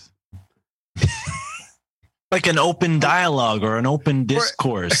 Mother Earth. Like an open dialogue or an open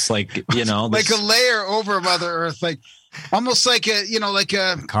discourse, like like a layer over Mother Earth, like almost like a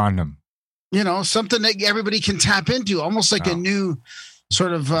condom, something that everybody can tap into, almost like a new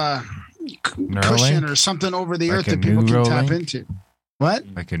sort of cushion or something over the earth that people can tap into. What?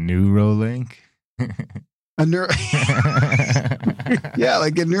 Like a Neuralink? Yeah,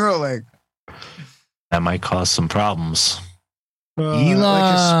 like a Neuralink. That might cause some problems.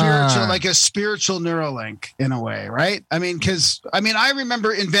 Like a spiritual Neuralink in a way, right? I mean, I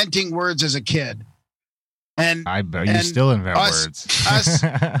remember inventing words as a kid. And I bet you still invent words.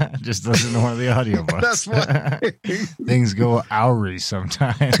 Just listen to one of the audiobooks. That's what things go oury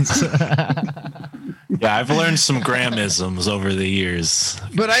sometimes. Yeah, I've learned some Grahamisms over the years.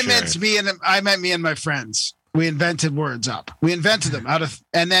 But I meant me and my friends. We invented words up. We invented them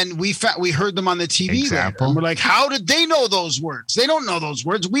and then we heard them on the TV. Example. And we're like, how did they know those words? They don't know those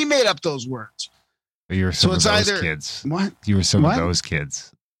words. We made up those words. You were some of those kids. What? You were some of those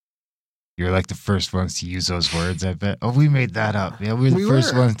kids. You're like the first ones to use those words, I bet. Oh, we made that up. Yeah, we were the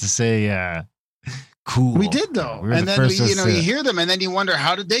first ones to say cool. We did, though. We and then, you hear them and then you wonder,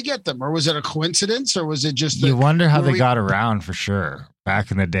 how did they get them? Or was it a coincidence? Or was it just... You wonder how they got around, for sure.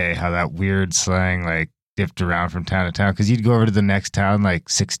 Back in the day, how that weird slang like dipped around from town to town. Because you'd go over to the next town, like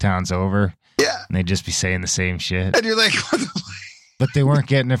 6 towns over. Yeah. And they'd just be saying the same shit. And you're like, what the... But they weren't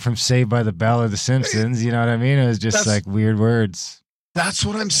getting it from Saved by the Bell or The Simpsons. You know what I mean? It was just like weird words. That's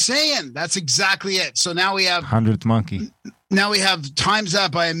what I'm saying. That's exactly it. So now we have 100th monkey. Now we have times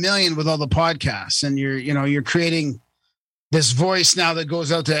that by 1,000,000 with all the podcasts, and you're creating this voice now that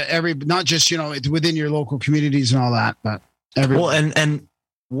goes out to every, not just, within your local communities and all that, but everyone. Well, and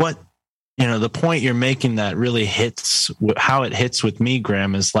what, the point you're making that really hits, how it hits with me,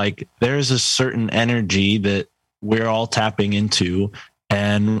 Graham, is like, there's a certain energy that we're all tapping into.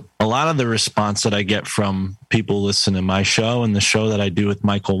 And a lot of the response that I get from people listening to my show and the show that I do with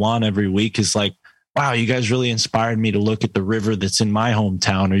Michael Wan every week is like, wow, you guys really inspired me to look at the river that's in my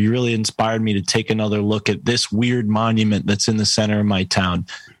hometown, or you really inspired me to take another look at this weird monument that's in the center of my town.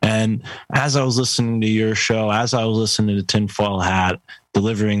 And as I was listening to your show, as I was listening to Tinfoil Hat,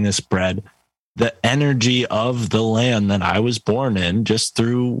 delivering this bread, the energy of the land that I was born in, just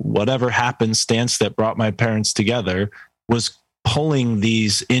through whatever happenstance that brought my parents together, was pulling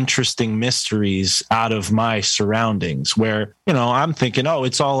these interesting mysteries out of my surroundings where, I'm thinking, oh,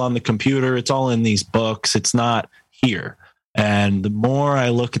 it's all on the computer. It's all in these books. It's not here. And the more I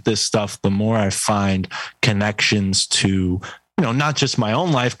look at this stuff, the more I find connections to, not just my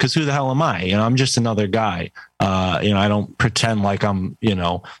own life, because who the hell am I? I'm just another guy. I don't pretend like I'm,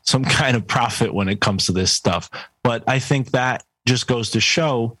 some kind of prophet when it comes to this stuff. But I think that just goes to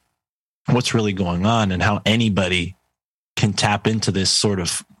show what's really going on and how anybody can tap into this sort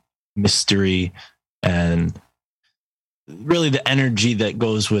of mystery and really the energy that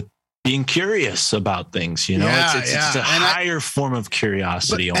goes with being curious about things. It's a higher form of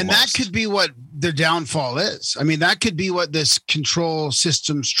curiosity. And that could be what their downfall is. I mean, that could be what this control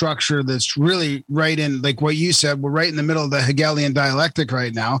system structure that's really right in, like what you said, we're right in the middle of the Hegelian dialectic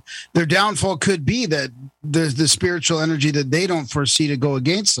right now. Their downfall could be that there's the spiritual energy that they don't foresee to go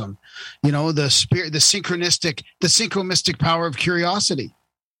against them. The spirit, the synchromystic power of curiosity.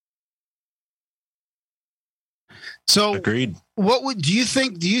 So agreed. Do you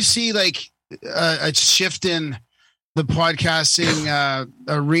think? Do you see like a shift in the podcasting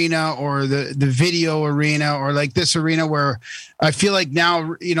arena or the video arena, or like this arena where I feel like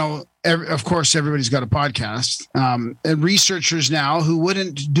now, of course, everybody's got a podcast, and researchers now who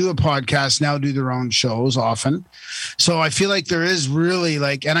wouldn't do a podcast now do their own shows often. So I feel like there is really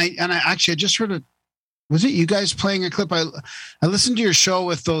like, and I actually, I just heard it. Was it you guys playing a clip? I listened to your show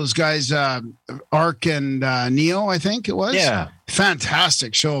with those guys, Ark and Neo, I think it was. Yeah.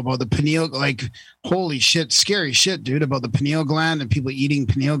 Fantastic show about the pineal, like, holy shit, scary shit, dude, about the pineal gland and people eating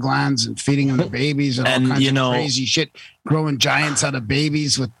pineal glands and feeding them to babies and all kinds of crazy shit, growing giants out of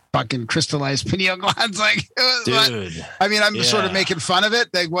babies with fucking crystallized pineal glands. Like, dude. I mean, I'm sort of making fun of it.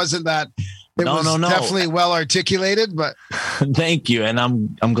 Like, wasn't that... It was definitely well articulated, but thank you. And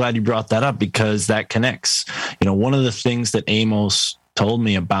I'm glad you brought that up because that connects. One of the things that Amos told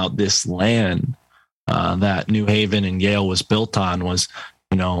me about this land that New Haven and Yale was built on was,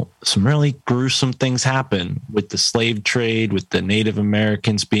 some really gruesome things happen with the slave trade, with the Native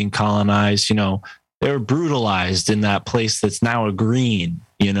Americans being colonized. They were brutalized in that place that's now a green,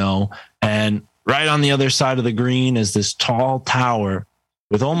 and right on the other side of the green is this tall tower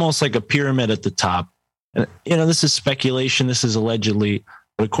with almost like a pyramid at the top. And, this is speculation. This is allegedly,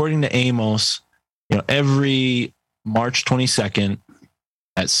 but according to Amos, every March 22nd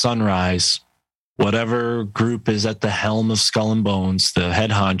at sunrise, whatever group is at the helm of Skull and Bones, the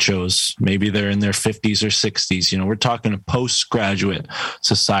head honchos, maybe they're in their 50s or 60s. We're talking a postgraduate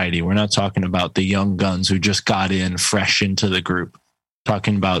society. We're not talking about the young guns who just got in fresh into the group.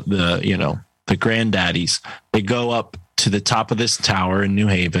 Talking about the granddaddies. They go up to the top of this tower in New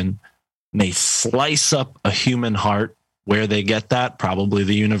Haven, and they slice up a human heart. Where they get that? Probably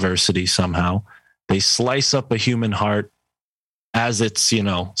the university somehow. They slice up a human heart as it's,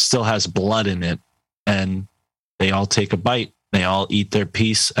 still has blood in it, and they all take a bite. They all eat their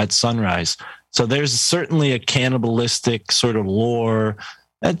piece at sunrise. So there's certainly a cannibalistic sort of lore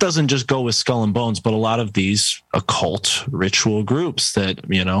that doesn't just go with Skull and Bones, but a lot of these occult ritual groups that,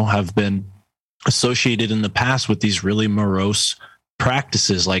 have been associated in the past with these really morose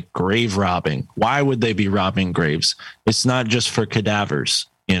practices like grave robbing. Why would they be robbing graves? It's not just for cadavers.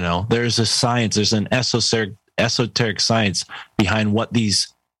 There's a science, there's an esoteric science behind what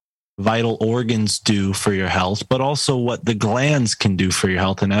these vital organs do for your health, but also what the glands can do for your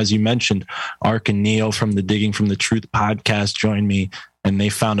health. And as you mentioned, Ark and Neo from the Digging from the Truth podcast joined me, and they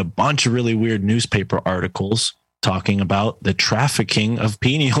found a bunch of really weird newspaper articles talking about the trafficking of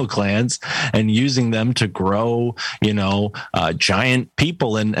pineal glands and using them to grow, giant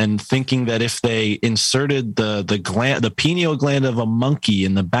people, and thinking that if they inserted the pineal gland of a monkey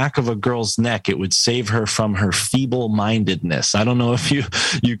in the back of a girl's neck, it would save her from her feeble-mindedness. I don't know if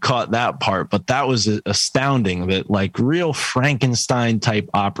you caught that part, but that was astounding that like real Frankenstein type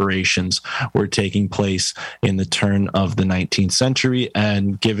operations were taking place in the turn of the 19th century.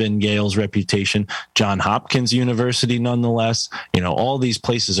 And given Yale's reputation, Johns Hopkins University, nonetheless, all these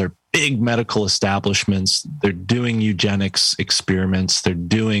places are big medical establishments. They're doing eugenics experiments. They're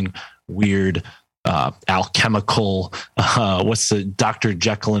doing weird alchemical, what's the Dr.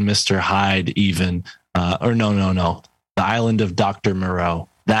 Jekyll and Mr. Hyde even, no, the Island of Dr. Moreau.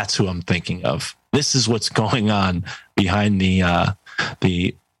 That's who I'm thinking of. This is what's going on behind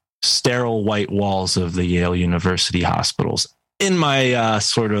the sterile white walls of the Yale University hospitals. In my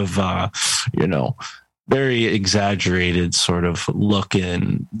sort of, very exaggerated sort of look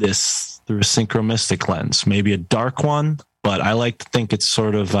in this through a synchromystic lens, maybe a dark one, but I like to think it's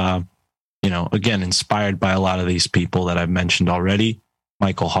sort of, again, inspired by a lot of these people that I've mentioned already.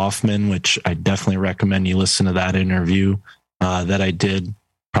 Michael Hoffman, which I definitely recommend you listen to that interview that I did,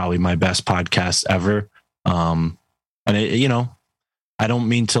 probably my best podcast ever. And I don't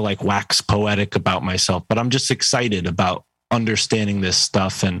mean to like wax poetic about myself, but I'm just excited about understanding this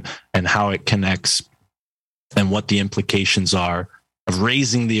stuff and how it connects and what the implications are of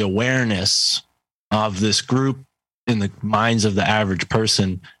raising the awareness of this group in the minds of the average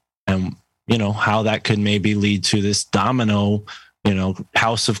person, and how that could maybe lead to this domino,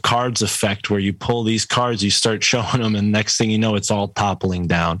 house of cards effect, where you pull these cards, you start showing them, and next thing you know, it's all toppling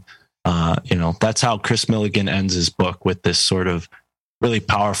down. That's how Chris Milligan ends his book, with this sort of really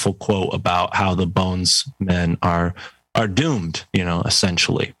powerful quote about how the Bones men are doomed,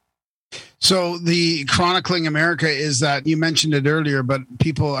 essentially. So the Chronicling America is that, you mentioned it earlier, but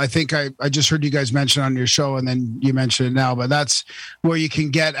people, I think I just heard you guys mention on your show, and then you mentioned it now, but that's where you can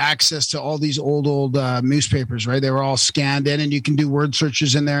get access to all these old newspapers, right? They were all scanned in, and you can do word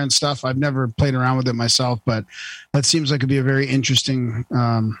searches in there and stuff. I've never played around with it myself, but that seems like it'd be a very interesting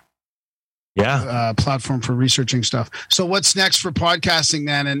platform for researching stuff. So what's next for podcasting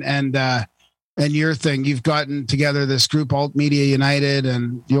then? And your thing, you've gotten together this group, Alt Media United,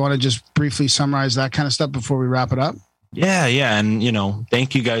 and you want to just briefly summarize that kind of stuff before we wrap it up? Yeah. And,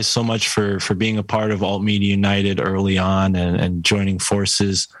 thank you guys so much for being a part of Alt Media United early on and joining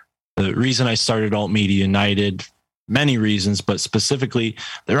forces. The reason I started Alt Media United, many reasons, but specifically,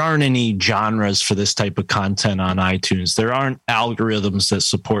 there aren't any genres for this type of content on iTunes. There aren't algorithms that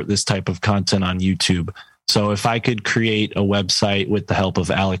support this type of content on YouTube. So if I could create a website with the help of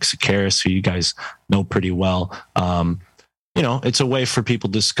Alex Sakaris, who you guys know pretty well, it's a way for people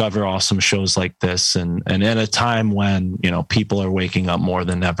to discover awesome shows like this. And at a time when, people are waking up more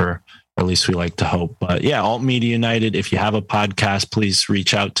than ever, at least we like to hope. But yeah, Alt Media United, if you have a podcast, please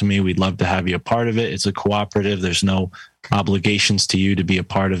reach out to me. We'd love to have you a part of it. It's a cooperative. There's no obligations to you to be a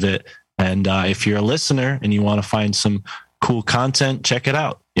part of it. And if you're a listener and you want to find some cool content, check it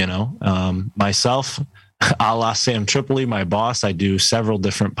out. Myself, a la Sam Tripoli, my boss, I do several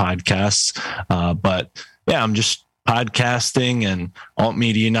different podcasts. But yeah, I'm just podcasting, and Alt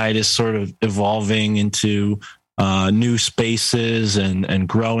Media United is sort of evolving into new spaces and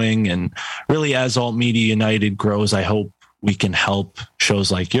growing. And really, as Alt Media United grows, I hope we can help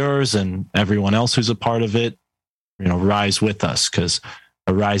shows like yours and everyone else who's a part of it, rise with us, because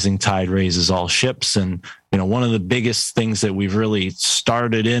a rising tide raises all ships. And one of the biggest things that we've really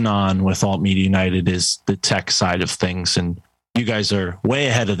started in on with Alt Media United is the tech side of things. And you guys are way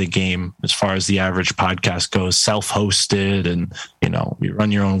ahead of the game as far as the average podcast goes, self-hosted, and, you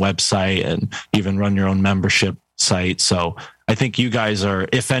run your own website and even run your own membership site. So I think you guys are,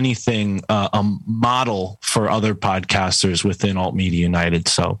 if anything, a model for other podcasters within Alt Media United.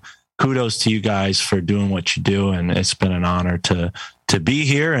 So kudos to you guys for doing what you do. And it's been an honor to be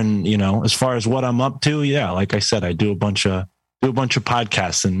here. And, as far as what I'm up to, yeah, like I said, I do a bunch of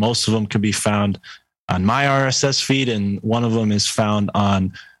podcasts, and most of them can be found on my RSS feed. And one of them is found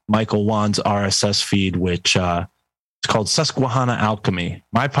on Michael Wan's RSS feed, which it's called Susquehanna Alchemy.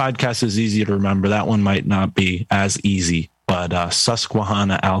 My podcast is easy to remember. That one might not be as easy, but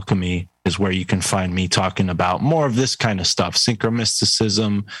Susquehanna Alchemy is where you can find me talking about more of this kind of stuff.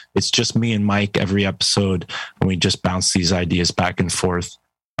 Synchromysticism. It's just me and Mike every episode, and we just bounce these ideas back and forth.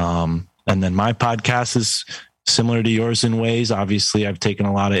 And then my podcast is similar to yours in ways. Obviously, I've taken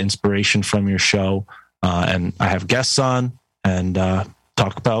a lot of inspiration from your show, and I have guests on and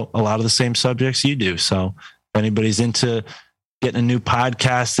talk about a lot of the same subjects you do. So if anybody's into getting a new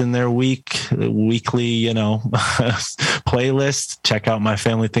podcast in their weekly, playlist, check out My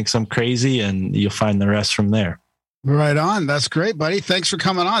Family Thinks I'm Crazy, and you'll find the rest from there. Right on. That's great, buddy. Thanks for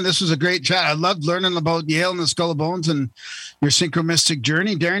coming on. This was a great chat. I loved learning about Yale and the Skull of Bones and your Synchromystic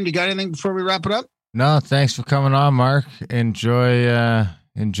journey. Darren, you got anything before we wrap it up? No, thanks for coming on, Mark. Enjoy the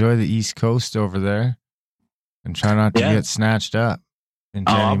East Coast over there, and try not to get snatched up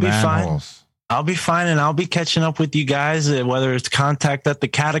into I'll any be manholes. fine. I'll be fine, and I'll be catching up with you guys, whether it's contact at the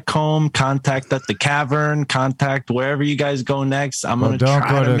catacomb, contact at the cavern, contact wherever you guys go next. I'm going to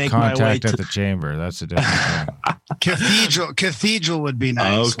try to make my way contact to at the chamber. That's a different thing. Cathedral would be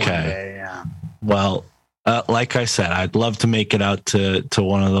nice. Okay. One day, yeah. Well, like I said, I'd love to make it out to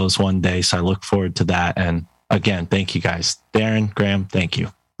one of those one day. So I look forward to that. And again, thank you guys. Darren, Graham, thank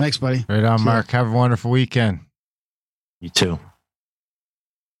you. Thanks, buddy. Right on, Mark. Have a wonderful weekend. You too.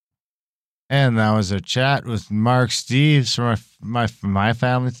 And that was a chat with Mark Steeves from my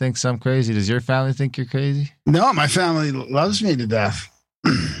family thinks I'm crazy. Does your family think you're crazy? No, my family loves me to death.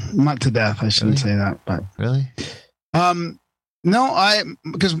 Not to death. I shouldn't say that, but Really? no,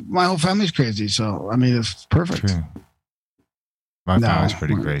 because my whole family's crazy. So, I mean, it's perfect. True. My family's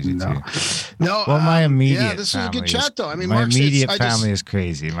pretty crazy no. too. No. Well, my immediate yeah, this is a good chat though. I mean, my Mark, immediate family is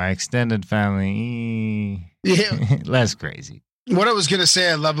crazy. My extended family, Yeah. less crazy. What I was going to say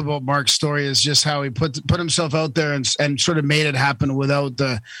I love about Mark's story is just how he put himself out there and sort of made it happen without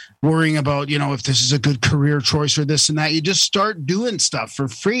the worrying about, if this is a good career choice or this and that. You just start doing stuff for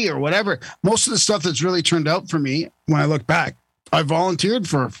free or whatever. Most of the stuff that's really turned out for me, when I look back, I volunteered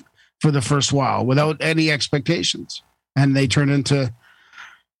for the first while without any expectations. And they turned into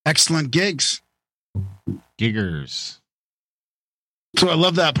excellent gigs. Giggers. So I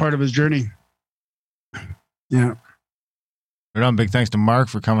love that part of his journey. Yeah. Right on. Big thanks to Mark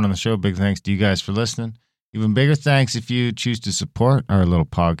for coming on the show. Big thanks to you guys for listening. Even bigger thanks if you choose to support our little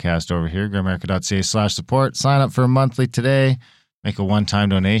podcast over here, grimerica.ca/support. Sign up for a monthly today. Make a one-time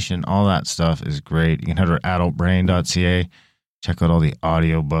donation. All that stuff is great. You can head over to adultbrain.ca. Check out all the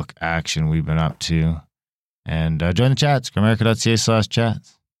audiobook action we've been up to. And join the chats,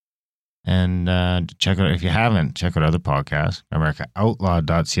 grimerica.ca/chats. And check out, if you haven't, check out other podcasts,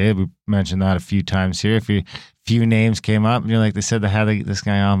 grimericaoutlaw.ca. We mentioned that a few times here. If a few names came up and you're like, they said they had to get this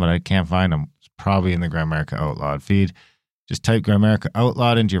guy on, but I can't find him. It's probably in the Grimerica Outlawed feed. Just type Grimerica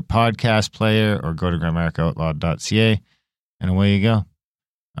Outlawed into your podcast player or go to grimericaoutlaw.ca and away you go.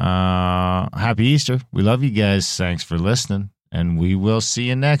 Happy Easter. We love you guys. Thanks for listening. And we will see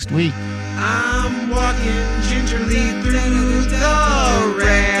you next week. I'm walking gingerly through the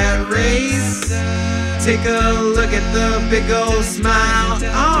rat race. Take a look at the big old smile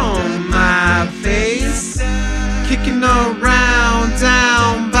on my face. Kicking around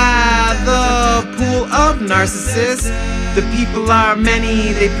down by the pool of narcissists. The people are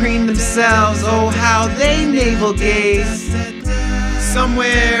many, they preen themselves. Oh, how they navel gaze.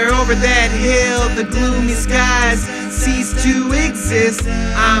 Somewhere over that hill, the gloomy skies cease to exist.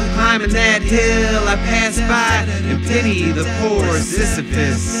 I'm climbing that hill, I pass by and pity the poor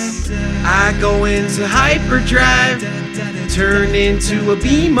Sisyphus. I go into hyperdrive, turn into a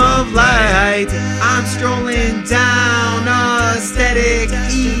beam of light. I'm strolling down aesthetic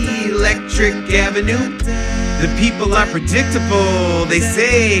electric avenue. The people are predictable, they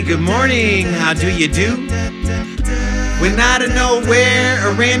say good morning, how do you do? When out of nowhere,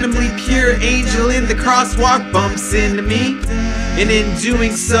 a randomly pure angel in the crosswalk bumps into me. And in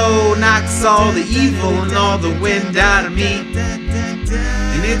doing so, knocks all the evil and all the wind out of me.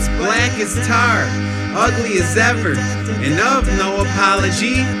 And it's black as tar, ugly as ever, and of no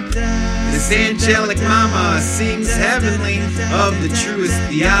apology. This angelic mama sings heavenly of the truest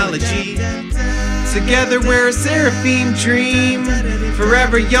theology. Together we're a seraphim dream,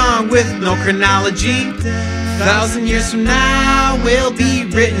 forever young with no chronology. 1,000 years from now we'll be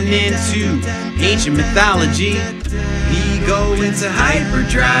written into ancient mythology. We go into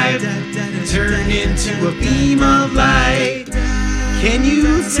hyperdrive, turn into a beam of light. Can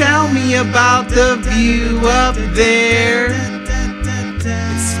you tell me about the view up there?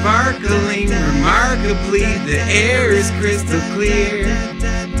 It's sparkling remarkably, the air is crystal clear.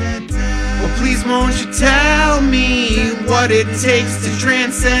 Well, please won't you tell me what it takes to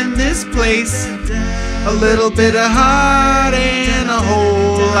transcend this place? A little bit of heart and a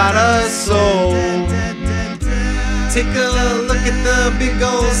whole lot of soul. Take a look at the big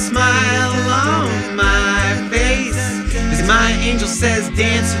old smile on my face. As My angel says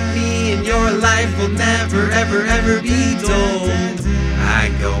dance with me and your life will never ever ever be dull.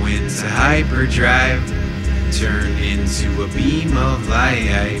 I go into hyperdrive, turn into a beam of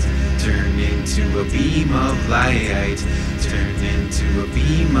light, turn into a beam of light, turn into a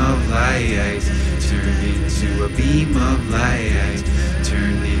beam of light, turn into a beam of light,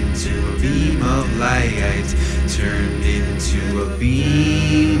 turn into a beam of light, turn into a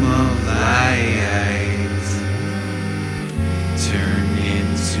beam of light, turn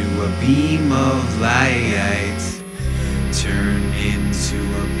into a beam of light, turn into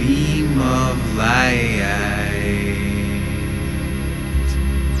a beam